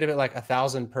of thinking of it like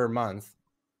 1,000 per month,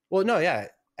 well, no, yeah,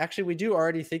 actually we do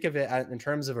already think of it in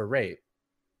terms of a rate.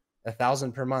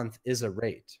 1,000 per month is a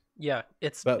rate. Yeah,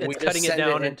 it's cutting it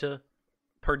down into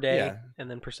per day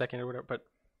and then per second or whatever. But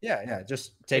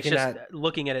just taking that,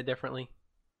 looking at it differently.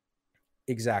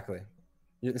 Exactly.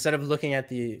 Instead of looking at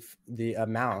the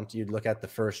amount, you'd look at the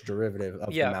first derivative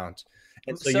of the amount.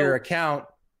 And so your account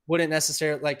wouldn't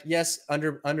necessarily, like, yes,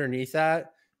 underneath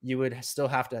that, you would still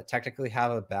have to technically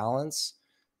have a balance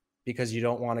because you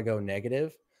don't want to go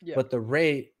negative. Yeah. But the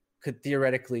rate could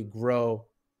theoretically grow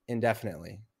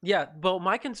indefinitely. Yeah, but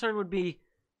my concern would be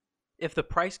if the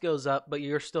price goes up, but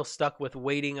you're still stuck with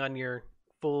waiting on your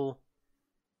full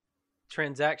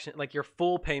transaction, like your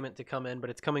full payment to come in, but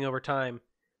it's coming over time.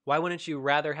 Why wouldn't you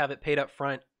rather have it paid up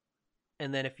front?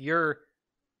 And then if you're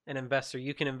an investor,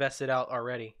 you can invest it out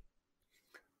already.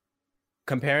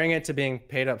 Comparing it to being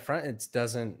paid up front,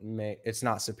 it's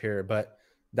not superior, but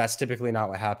that's typically not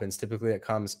what happens. Typically it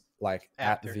comes like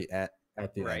at the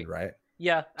end, right?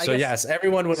 Yeah. I guess, yes,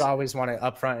 everyone would always want it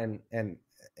up front and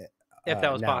if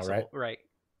that was possible, right?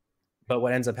 But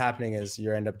what ends up happening is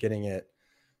you end up getting it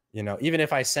You know, even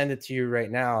if I send it to you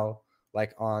right now,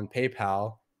 like on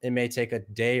PayPal, it may take a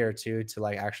day or two to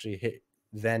like actually hit,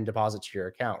 then deposit to your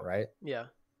account, right? Yeah.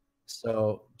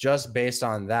 So just based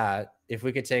on that, if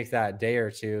we could take that day or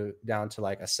two down to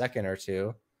like a second or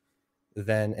two,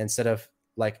 then instead of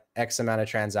like X amount of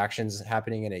transactions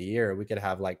happening in a year, we could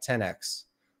have like 10x.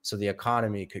 So the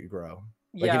economy could grow.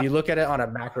 Like if Yeah. you look at it on a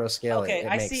macro scale, Okay, it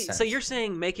I makes see. sense. So you're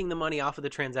saying making the money off of the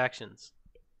transactions.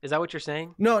 Is that what you're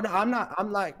saying? No, I'm not.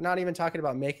 I'm like not even talking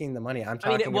about making the money. I'm I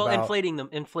mean, talking well, about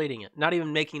inflating it. Not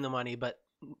even making the money, but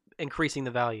increasing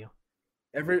the value.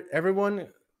 everyone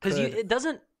Because could. it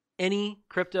doesn't any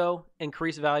crypto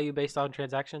increase value based on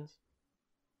transactions.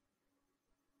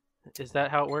 Is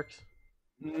that how it works?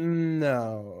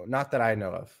 No, not that I know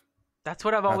of. That's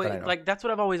what I've Not always that I know. like. That's what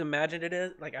I've always imagined it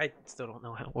is. Like I still don't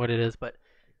know what it is, but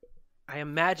I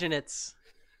imagine it's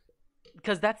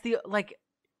because that's the like.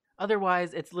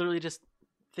 Otherwise, it's literally just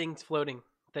things floating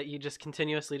that you just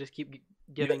continuously just keep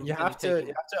giving. You and have to taking.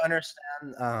 you have to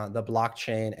understand the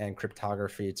blockchain and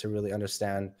cryptography to really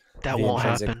understand That the won't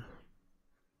intrinsic. happen.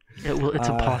 It will. It's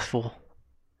impossible.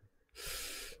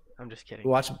 I'm just kidding.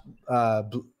 Watch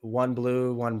one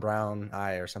blue, one brown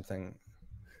eye or something.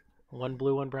 One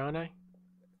blue, one brown eye.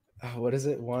 What is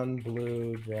it? One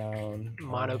blue, brown.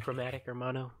 Monochromatic or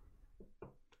mono.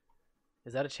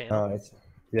 Is that a channel? Oh,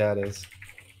 yeah, it is.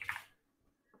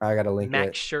 I gotta link Max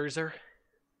it. Scherzer.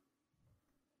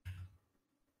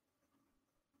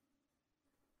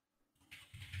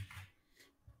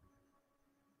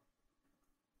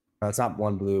 No, it's not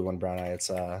one blue, one brown eye.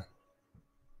 It's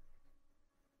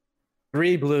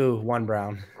three blue, one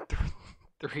brown.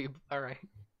 Three. All right.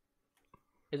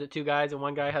 Is it two guys and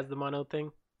one guy has the mono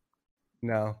thing?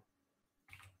 No.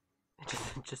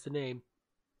 Just a name.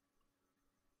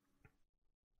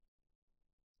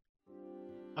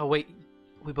 Oh wait,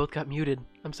 we both got muted.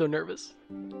 I'm so nervous.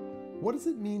 What does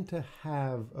it mean to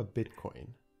have a Bitcoin?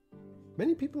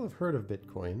 Many people have heard of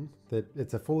Bitcoin, that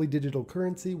it's a fully digital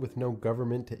currency with no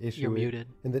government to issue You're it, muted.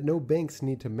 and that no banks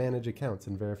need to manage accounts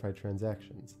and verify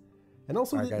transactions. And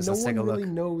also All right, that guys, no let's one take a really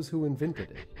look. knows who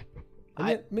invented it. And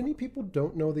yet many people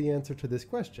don't know the answer to this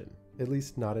question, at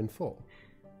least not in full.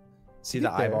 See To the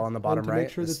get there, eyeball on the bottom and to right? make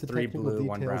sure It's that the three technical blue,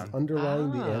 one details brown.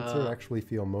 underlying the answer Ah. actually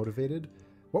feel motivated,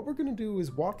 what we're going to do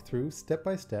is walk through step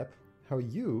by step how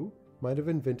you might have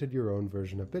invented your own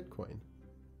version of Bitcoin.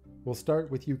 We'll start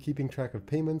with you keeping track of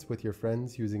payments with your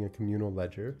friends using a communal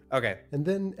ledger, Okay. and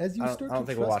then as you I start don't to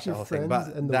think we'll watch trust the your whole thing, friends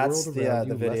but and the that's world the around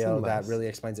you video less and that less, really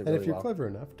explains it and really if you're well. clever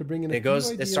enough to bring in a It few goes.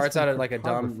 It ideas starts from out at like a dumb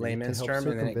cryptography layman's to help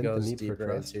term, and then it circumvent the goes need for deeper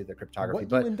trust, into the cryptography. what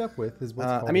But you end up with is what's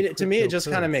called I mean, a to me, it just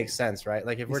kind of cryptocurrency. makes sense, right?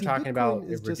 Like if You we're see, talking Bitcoin about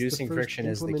is if just the reducing first friction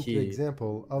is the implemented key,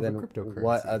 example of a then cryptocurrency.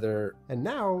 what other, And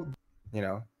now, you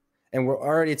know, and we're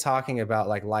already talking about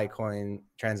like Litecoin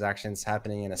transactions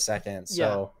happening in a second.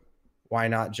 So why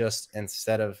not just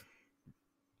instead of,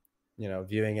 you know,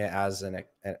 viewing it as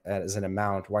an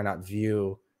amount, why not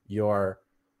view your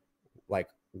like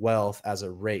wealth as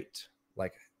a rate?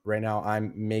 Like right now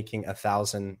I'm making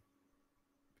 1,000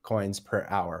 coins per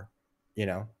hour, you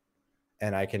know,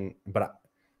 and I can, but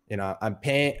you know,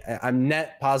 I'm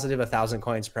net positive 1,000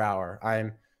 coins per hour.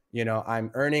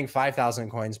 I'm earning 5,000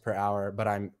 coins per hour, but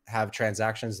have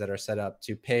transactions that are set up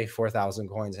to pay 4,000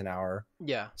 coins an hour.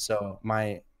 Yeah. So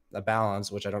the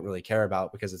balance, which I don't really care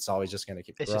about because it's always just going to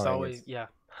keep It's growing. just always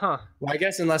Huh. Well, I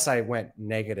guess unless I went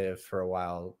negative for a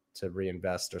while to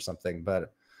reinvest or something,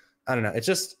 but I don't know.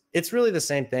 It's really the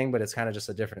same thing, but it's kind of just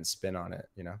a different spin on it,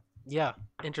 you know? Yeah.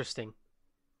 Interesting.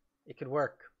 It could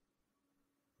work.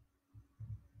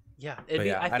 Yeah.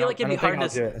 I feel like it'd be hard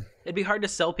to. It'd be hard to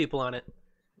sell people on it.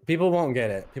 People won't get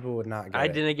it. People would not get it. I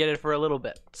didn't get it for a little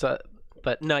bit. So,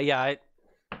 but no, yeah.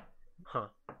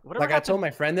 I told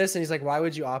my friend this, and he's like, "Why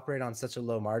would you operate on such a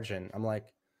low margin?" I'm like,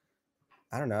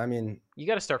 I don't know. I mean, you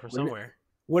got to start from somewhere.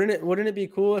 Wouldn't it be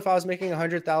cool if I was making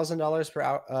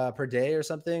 $100,000 per day or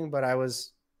something, but I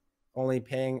was only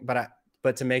paying,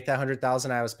 but to make that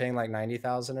 100,000, I was paying like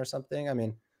 90,000 or something. I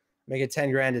mean, make it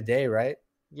 10 grand a day, right?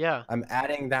 Yeah. I'm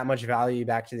adding that much value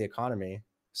back to the economy,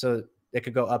 so it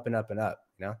could go up and up and up.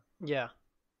 You know? Yeah.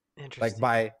 Interesting. Like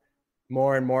by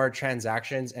more and more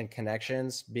transactions and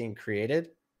connections being created,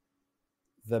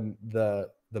 the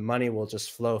money will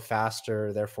just flow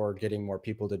faster, therefore getting more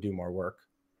people to do more work,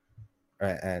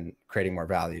 right, and creating more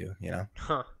value, you know?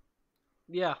 Huh.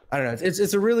 Yeah. I don't know.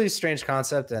 It's a really strange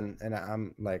concept, and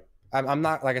I'm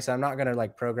not, like I said, I'm not gonna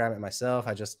like program it myself.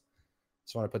 I just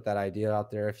want to put that idea out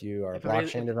there. If you are a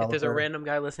blockchain developer, if there's a random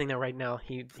guy listening there right now,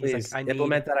 he's please like,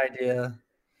 implement that idea.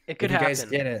 It could happen. You guys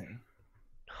get it.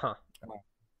 Huh.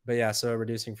 But yeah, so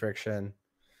reducing friction.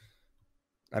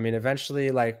 I mean, eventually,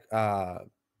 like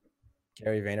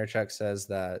Gary Vaynerchuk says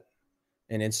that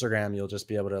in Instagram, you'll just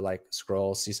be able to like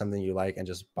scroll, see something you like, and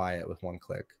just buy it with one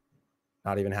click.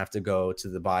 Not even have to go to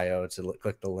the bio to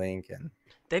click the link. And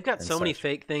they've got and so many such.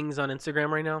 fake things on Instagram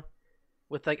right now.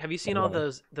 With like, have you seen all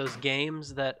those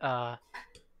games that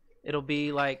it'll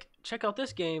be like, check out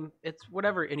this game, it's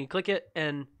whatever, and you click it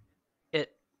and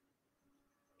it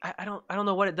I don't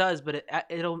know what it does, but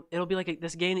it'll be like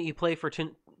this game that you play for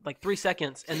like 3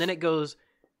 seconds, and then it goes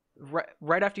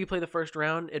right after you play the first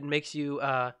round. It makes you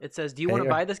it says, do you want to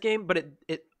buy this game? But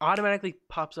it automatically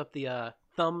pops up the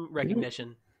thumb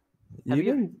recognition. You've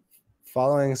been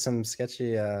following some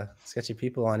sketchy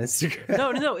people on Instagram.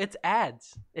 No, it's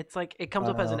ads. It's like it comes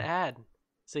up as an ad,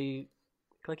 so you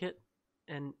click it,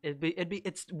 and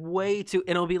it's way too, and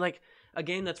it'll be like a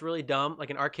game that's really dumb, like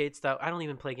an arcade style. I don't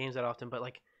even play games that often, but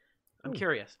like I'm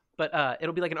curious. But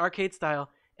it'll be like an arcade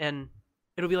style, and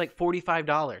it'll be like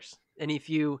 $45. And if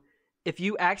you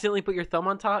accidentally put your thumb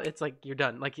on top, it's like you're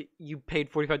done. Like you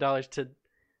paid $45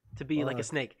 to be like a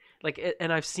snake. Like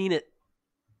and I've seen it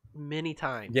many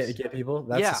times. Get people.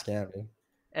 That's a scam, dude.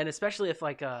 And especially if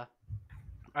like I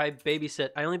only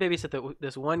babysit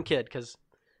this one kid because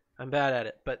I'm bad at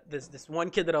it. But this one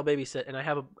kid that I'll babysit, and I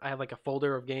have like a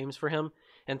folder of games for him.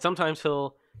 And sometimes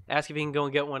he'll ask if he can go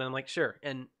and get one, and I'm like, sure.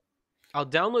 And I'll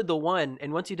download the one,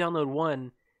 and once you download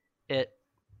one, it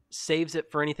saves it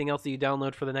for anything else that you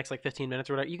download for the next like 15 minutes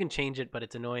or whatever. You can change it, but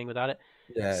it's annoying without it.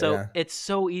 So it's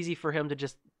so easy for him to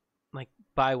just like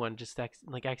buy one just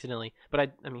like accidentally.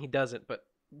 But I mean he doesn't, but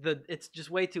it's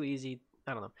just way too easy.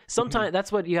 I don't know. Sometimes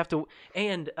that's what you have to.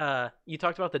 And you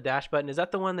talked about the dash button. Is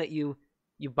that the one that you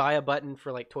buy a button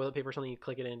for like toilet paper or something, you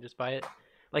click it in and just buy it?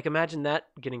 Like imagine that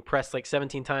getting pressed like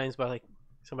 17 times by like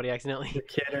somebody accidentally. Your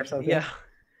kid or something. Yeah.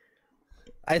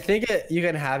 I think you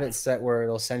can have it set where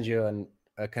it'll send you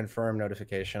a confirm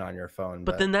notification on your phone.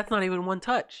 But then that's not even one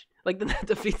touch. Like then that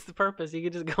defeats the purpose. You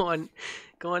could just go on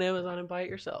Amazon and buy it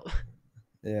yourself.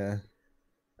 Yeah.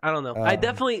 I don't know. I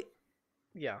definitely.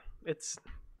 Yeah, it's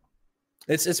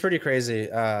pretty crazy.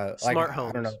 Smart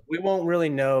homes. I don't know. We won't really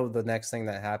know the next thing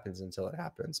that happens until it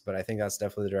happens, but I think that's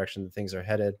definitely the direction that things are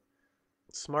headed.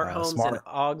 Smart homes and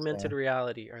augmented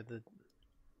reality are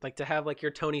like to have like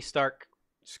your Tony Stark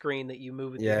screen that you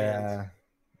move with your hands. Yeah,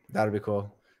 that'd be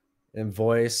cool. And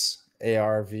voice,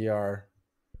 AR, VR.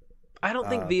 I don't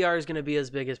think VR is going to be as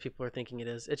big as people are thinking it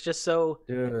is. It's just so...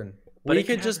 Dude, we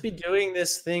could just be doing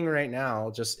this thing right now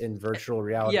just in virtual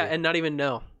reality. Yeah, and not even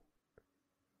know.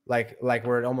 Like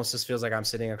where it almost just feels like I'm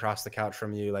sitting across the couch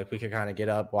from you. Like we could kind of get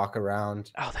up, walk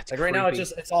around. Oh, that's like creepy. Right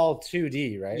now it's all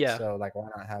 2D, right? Yeah. So like why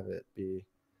not have it be...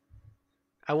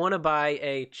 I want to buy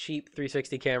a cheap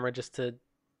 360 camera just to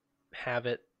have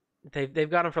it. They've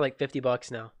got them for like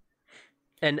 $50 now.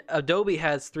 And Adobe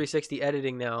has 360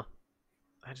 editing now.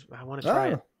 I want to try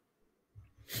it.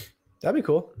 That'd be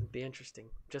cool. It'd be interesting.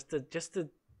 Just to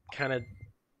kind of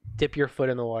dip your foot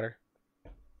in the water.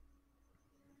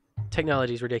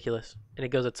 Technology is ridiculous, and it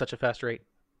goes at such a fast rate.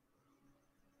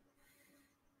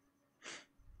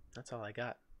 That's all I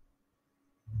got.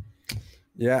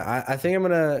 Yeah, I think I'm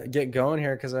gonna get going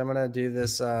here because I'm gonna do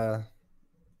this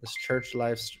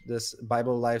this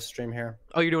Bible live stream here.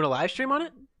 Oh, you're doing a live stream on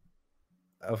it?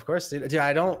 Of course, dude. Dude,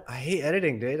 I hate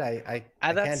editing, dude. I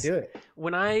can't do it.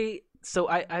 When I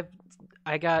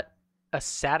got a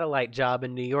satellite job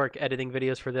in New York editing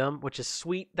videos for them, which is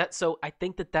sweet. I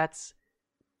think that's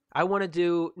I want to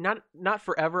do not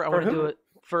forever. I want to do it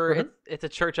for it's a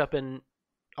church up in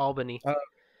Albany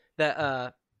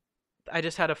that I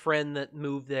just had a friend that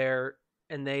moved there,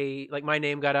 and they like my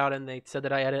name got out and they said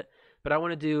that I edit. But I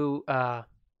want to do I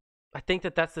think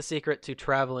that's the secret to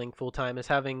traveling full time is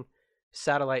having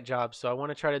satellite jobs. So I want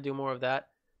to try to do more of that.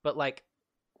 But like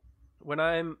when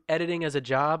I'm editing as a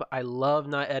job, I love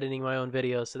not editing my own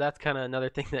videos. So that's kind of another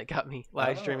thing that got me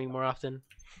live streaming more often.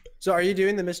 So are you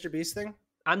doing the Mr. Beast thing?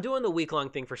 I'm doing the week-long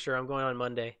thing for sure. I'm going on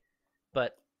Monday,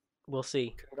 but we'll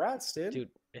see. Congrats, dude. Dude,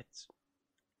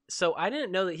 so I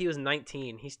didn't know that he was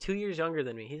 19. He's 2 years younger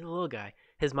than me. He's a little guy.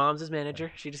 His mom's his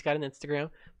manager. She just got an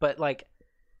Instagram, but like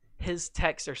his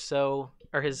texts are so,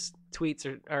 or his tweets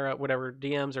or whatever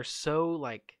DMs are so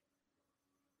like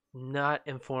not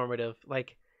informative.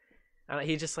 Like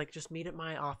he just like just meet at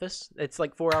my office. It's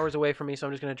like 4 hours away from me, so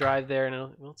I'm just gonna drive there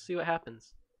and we'll see what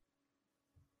happens.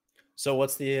 So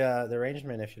what's the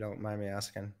arrangement, if you don't mind me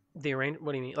asking? The arrangement?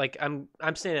 What do you mean? Like I'm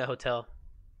staying at a hotel.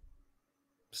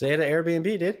 Stay at an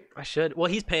Airbnb, dude. I should. Well,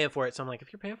 he's paying for it, so I'm like,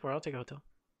 if you're paying for it, I'll take a hotel.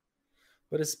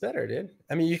 But it's better, dude.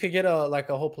 I mean, you could get a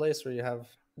whole place where you have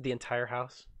the entire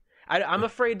house. I'm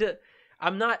afraid to.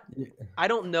 I'm not. I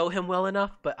don't know him well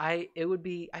enough, but it would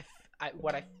be.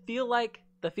 What I feel like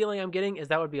the feeling I'm getting is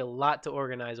that would be a lot to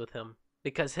organize with him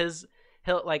because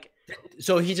he'll like.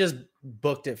 So he just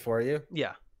booked it for you?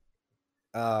 Yeah.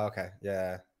 Oh, okay.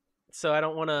 Yeah. So I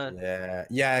don't want to.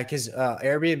 Yeah. Because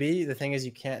Airbnb, the thing is,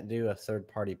 you can't do a third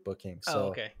party booking. So Oh,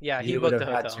 okay. Yeah, he you would booked have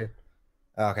the had hotel.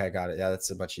 to. Okay, got it. Yeah,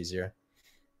 that's much easier.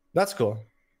 That's cool.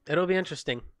 It'll be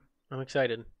interesting. I'm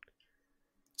excited.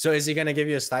 So is he gonna give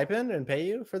you a stipend and pay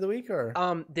you for the week, or?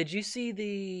 Did you see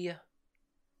the?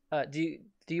 Do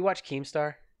you watch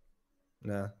Keemstar?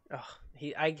 No. Oh,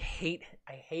 I hate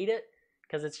it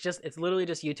because it's literally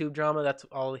just YouTube drama. That's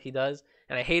all he does,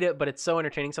 and I hate it. But it's so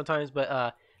entertaining sometimes.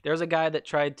 But there's a guy that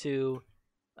tried to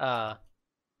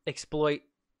exploit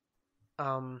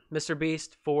Mr.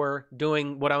 Beast for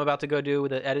doing what I'm about to go do with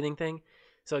the editing thing.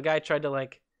 So a guy tried to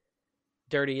like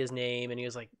dirty his name, and he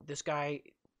was like, "This guy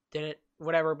didn't."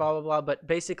 Whatever, blah blah blah. But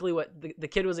basically, what the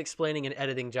kid was explaining an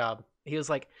editing job. He was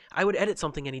like, I would edit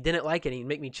something and he didn't like it. And he'd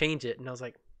make me change it, and I was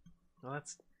like, well,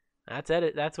 that's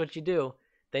edit. That's what you do.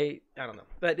 I don't know,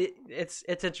 but it's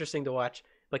interesting to watch.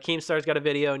 But Keemstar's got a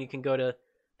video, and you can go to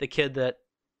the kid that.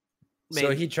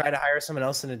 So he tried to hire someone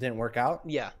else and it didn't work out.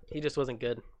 Yeah, he just wasn't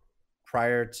good.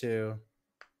 Prior to.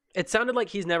 It sounded like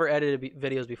he's never edited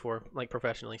videos before, like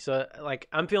professionally. So like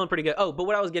I'm feeling pretty good. Oh, but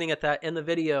what I was getting at that in the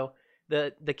video.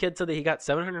 The kid said that he got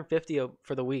 $750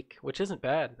 for the week, which isn't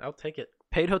bad. I'll take it.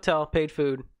 Paid hotel, paid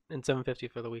food, and $750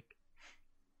 for the week.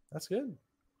 That's good.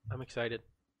 I'm excited.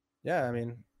 Yeah, I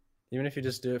mean, even if you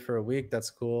just do it for a week, that's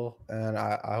cool, and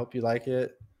I hope you like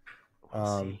it.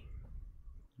 Let's see.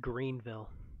 Greenville.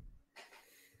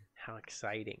 How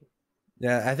exciting.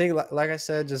 Yeah, I think like I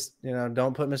said, just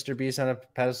don't put Mr. Beast on a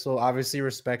pedestal. Obviously,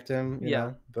 respect him. You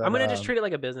know, but, I'm gonna just treat it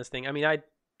like a business thing. I mean,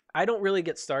 I don't really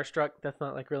get starstruck. That's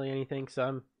not like really anything.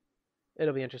 So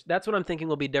it'll be interesting. That's what I'm thinking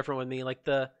will be different with me. Like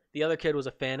the other kid was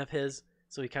a fan of his,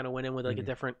 so he kind of went in with like a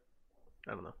different.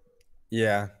 I don't know.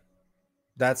 Yeah,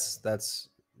 that's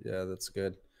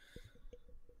good.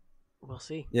 We'll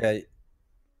see. Yeah,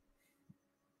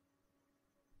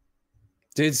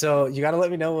 dude. So you gotta let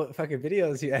me know what fucking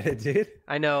videos you edit, dude.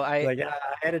 I know. I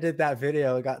edited that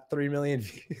video. It got 3 million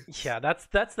views. Yeah, that's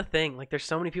the thing. Like, there's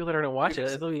so many people that are gonna watch it.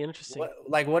 It'll be interesting.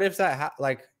 What if that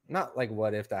not like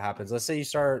what if that happens? Let's say you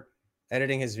start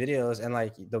editing his videos, and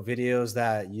like the videos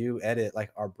that you edit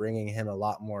like are bringing him a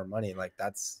lot more money. Like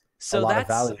that's a lot of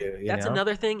value. That's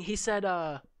another thing. He said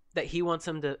that he wants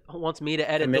me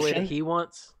to edit the way that he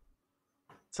wants.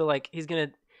 So like he's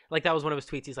gonna like that was one of his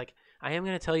tweets. He's like, I am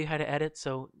gonna tell you how to edit,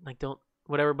 so like don't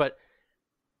whatever. But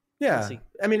yeah,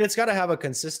 I mean it's got to have a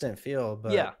consistent feel.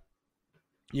 But yeah,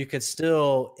 you could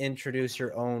still introduce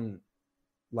your own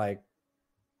like.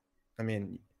 I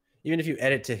mean, even if you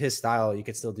edit to his style, you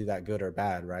could still do that good or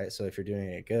bad, right? So if you're doing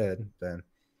it good, then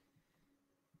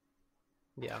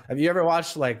yeah. Have you ever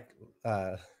watched like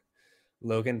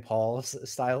Logan Paul's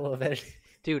style of editing?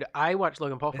 Dude, I watched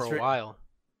Logan Paul for a while.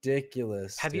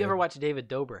 Ridiculous. Have you ever watched David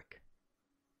Dobrik?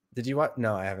 Did you watch?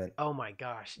 No, I haven't. Oh my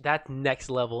gosh, that's next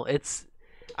level. His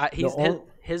are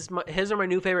my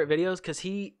new favorite videos because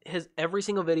his every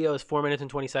single video is 4 minutes and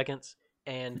 20 seconds.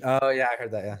 And oh yeah, I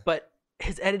heard that. Yeah, but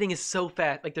his editing is so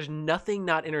fast. Like there's nothing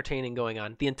not entertaining going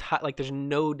on. The entire like there's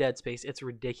no dead space. It's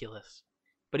ridiculous.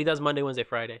 But he does Monday, Wednesday,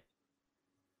 Friday.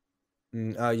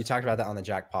 You talked about that on the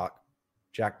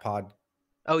Jackpod.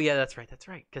 Oh yeah, that's right.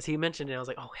 Because he mentioned it. I was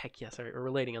like, oh heck yes, we're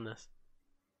relating on this.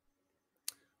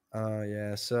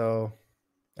 Yeah. So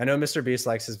I know Mr. Beast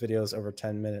likes his videos over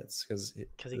 10 minutes because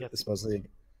he supposedly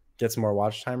gets more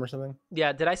watch time or something.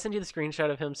 Yeah. Did I send you the screenshot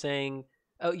of him saying?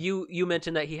 Oh, you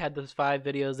mentioned that he had those 5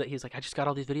 videos that he's like, I just got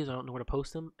all these videos. I don't know where to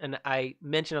post them. And I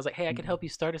mentioned, I was like, hey, I could help you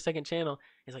start a second channel.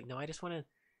 He's like, no, I just want to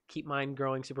keep mine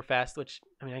growing super fast, which,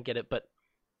 I mean, I get it, but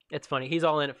it's funny. He's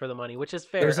all in it for the money, which is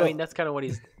fair. I mean, that's kind of what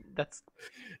he's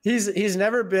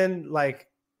never been like,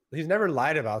 he's never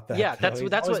lied about that. Yeah. That's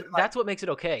what makes it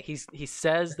okay. He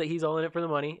says that he's all in it for the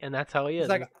money, and that's how he is. He's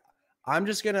like, I'm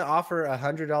just going to offer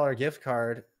 $100 gift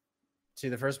card to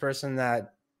the first person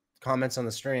that comments on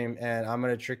the stream, and I'm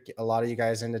going to trick a lot of you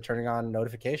guys into turning on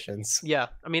notifications. Yeah.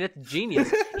 I mean, it's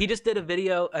genius. He just did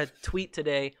a tweet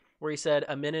today where he said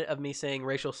a minute of me saying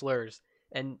racial slurs,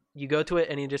 and you go to it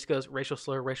and he just goes racial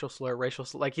slur, racial slur, racial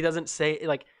slur. Like he doesn't say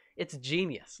like it's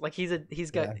genius. Like he's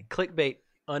got clickbait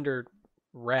under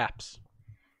wraps.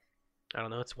 I don't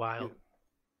know. It's wild.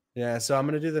 Yeah. So I'm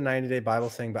going to do the 90-day Bible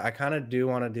thing, but I kind of do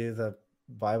want to do the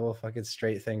Bible fucking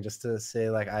straight thing just to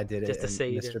say like I did it. Just to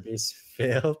say Mr. Beast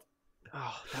failed.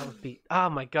 Oh, that would be. Oh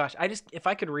my gosh! If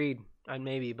I could read, I'd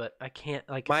maybe, but I can't.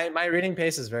 Like my reading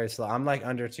pace is very slow. I'm like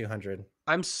under 200.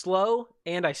 I'm slow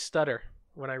and I stutter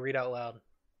when I read out loud.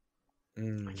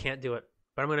 I can't do it,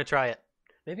 but I'm gonna try it.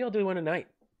 Maybe I'll do one tonight.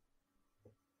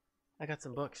 I got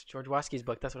some books. George Watsky's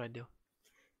book. That's what I do.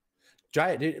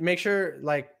 Try it, dude. Make sure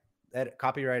like that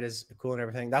copyright is cool and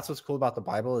everything. That's what's cool about the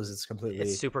Bible is it's completely.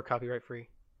 It's super copyright free.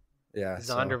 Yeah.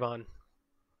 Zondervan.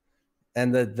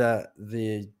 And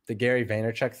the Gary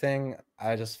Vaynerchuk thing,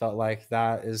 I just felt like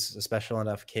that is a special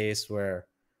enough case where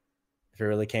if it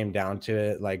really came down to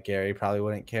it, like Gary probably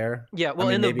wouldn't care. Yeah, well,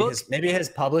 I mean, in the book, maybe his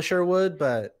publisher would,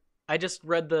 but I just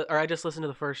listened to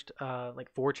the first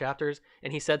like 4 chapters,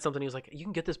 and he said something. He was like, "You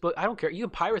can get this book. I don't care. You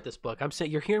can pirate this book. I'm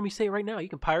saying you're hearing me say it right now. You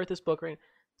can pirate this book right."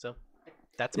 So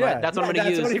that's what I'm gonna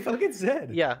use. That's what he fucking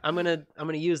said. Yeah, I'm gonna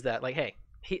use that. Like, hey,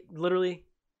 he literally.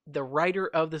 The writer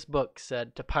of this book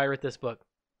said to pirate this book.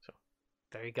 So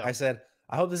there you go. I said,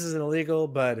 I hope this isn't illegal,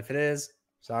 but if it is,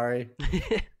 sorry.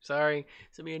 Sorry.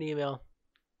 Send me an email.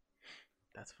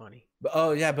 That's funny. But,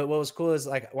 but what was cool is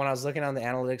like when I was looking on the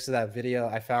analytics of that video,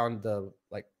 I found the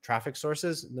like traffic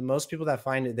sources. The most people that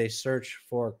find it, they search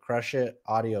for Crush It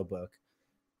audiobook.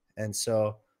 And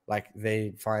so like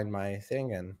they find my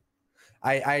thing, and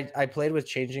I played with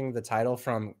changing the title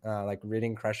from like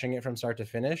reading Crushing It from start to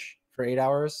finish for 8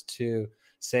 hours to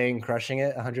saying Crushing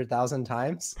It 100,000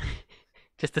 times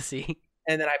just to see.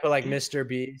 And then I put like Mr.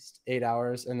 Beast 8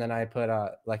 hours, and then I put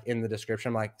like in the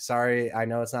description like, sorry, I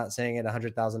know it's not saying it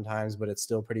 100,000 times, but it's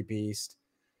still pretty beast,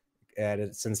 and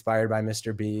it's inspired by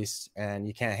Mr. Beast, and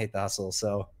you can't hate the hustle.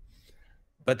 So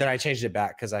but then I changed it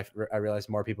back because I realized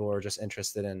more people were just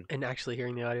interested in actually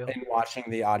hearing the audio and watching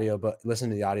the audiobook,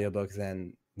 listening to the audiobook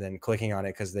than clicking on it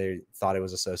because they thought it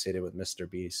was associated with Mr.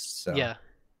 Beast. So yeah,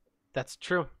 that's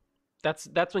true. That's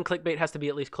when clickbait has to be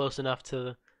at least close enough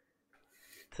to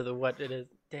the what it is.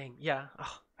 Dang, yeah.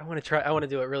 Oh, I want to try. I want to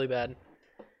do it really bad.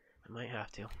 I might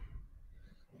have to. All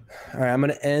right, I'm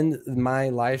gonna end my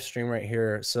live stream right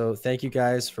here. So thank you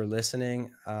guys for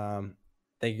listening. Thank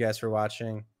you guys for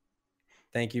watching.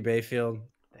 Thank you, Bayfield.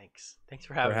 Thanks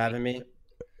for having me.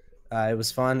 It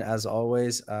was fun as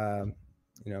always.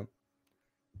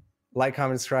 Like,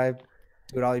 comment, subscribe.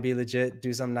 Do it all. You be legit.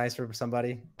 Do something nice for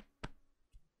somebody.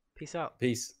 Peace out.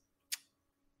 Peace.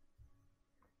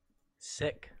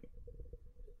 Sick.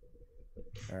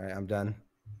 All right, I'm done.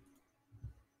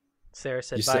 Sarah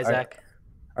said, "Bye, Zach."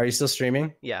 Are you still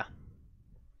streaming? Yeah.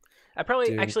 I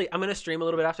probably actually I'm gonna stream a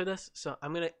little bit after this, so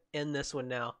I'm gonna end this one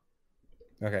now.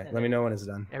 Okay, let me know when it's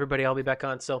done. Everybody, I'll be back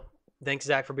on. So thanks,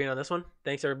 Zach, for being on this one.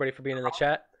 Thanks everybody for being in the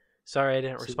chat. Sorry I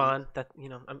didn't respond. That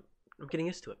I'm getting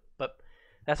used to it, but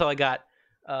that's all I got.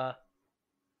 I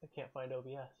can't find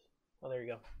OBS. Oh, there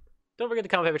you go. Don't forget to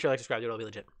comment, favorite, share, like, subscribe. It'll be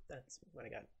legit. That's what I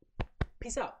got.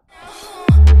 Peace out.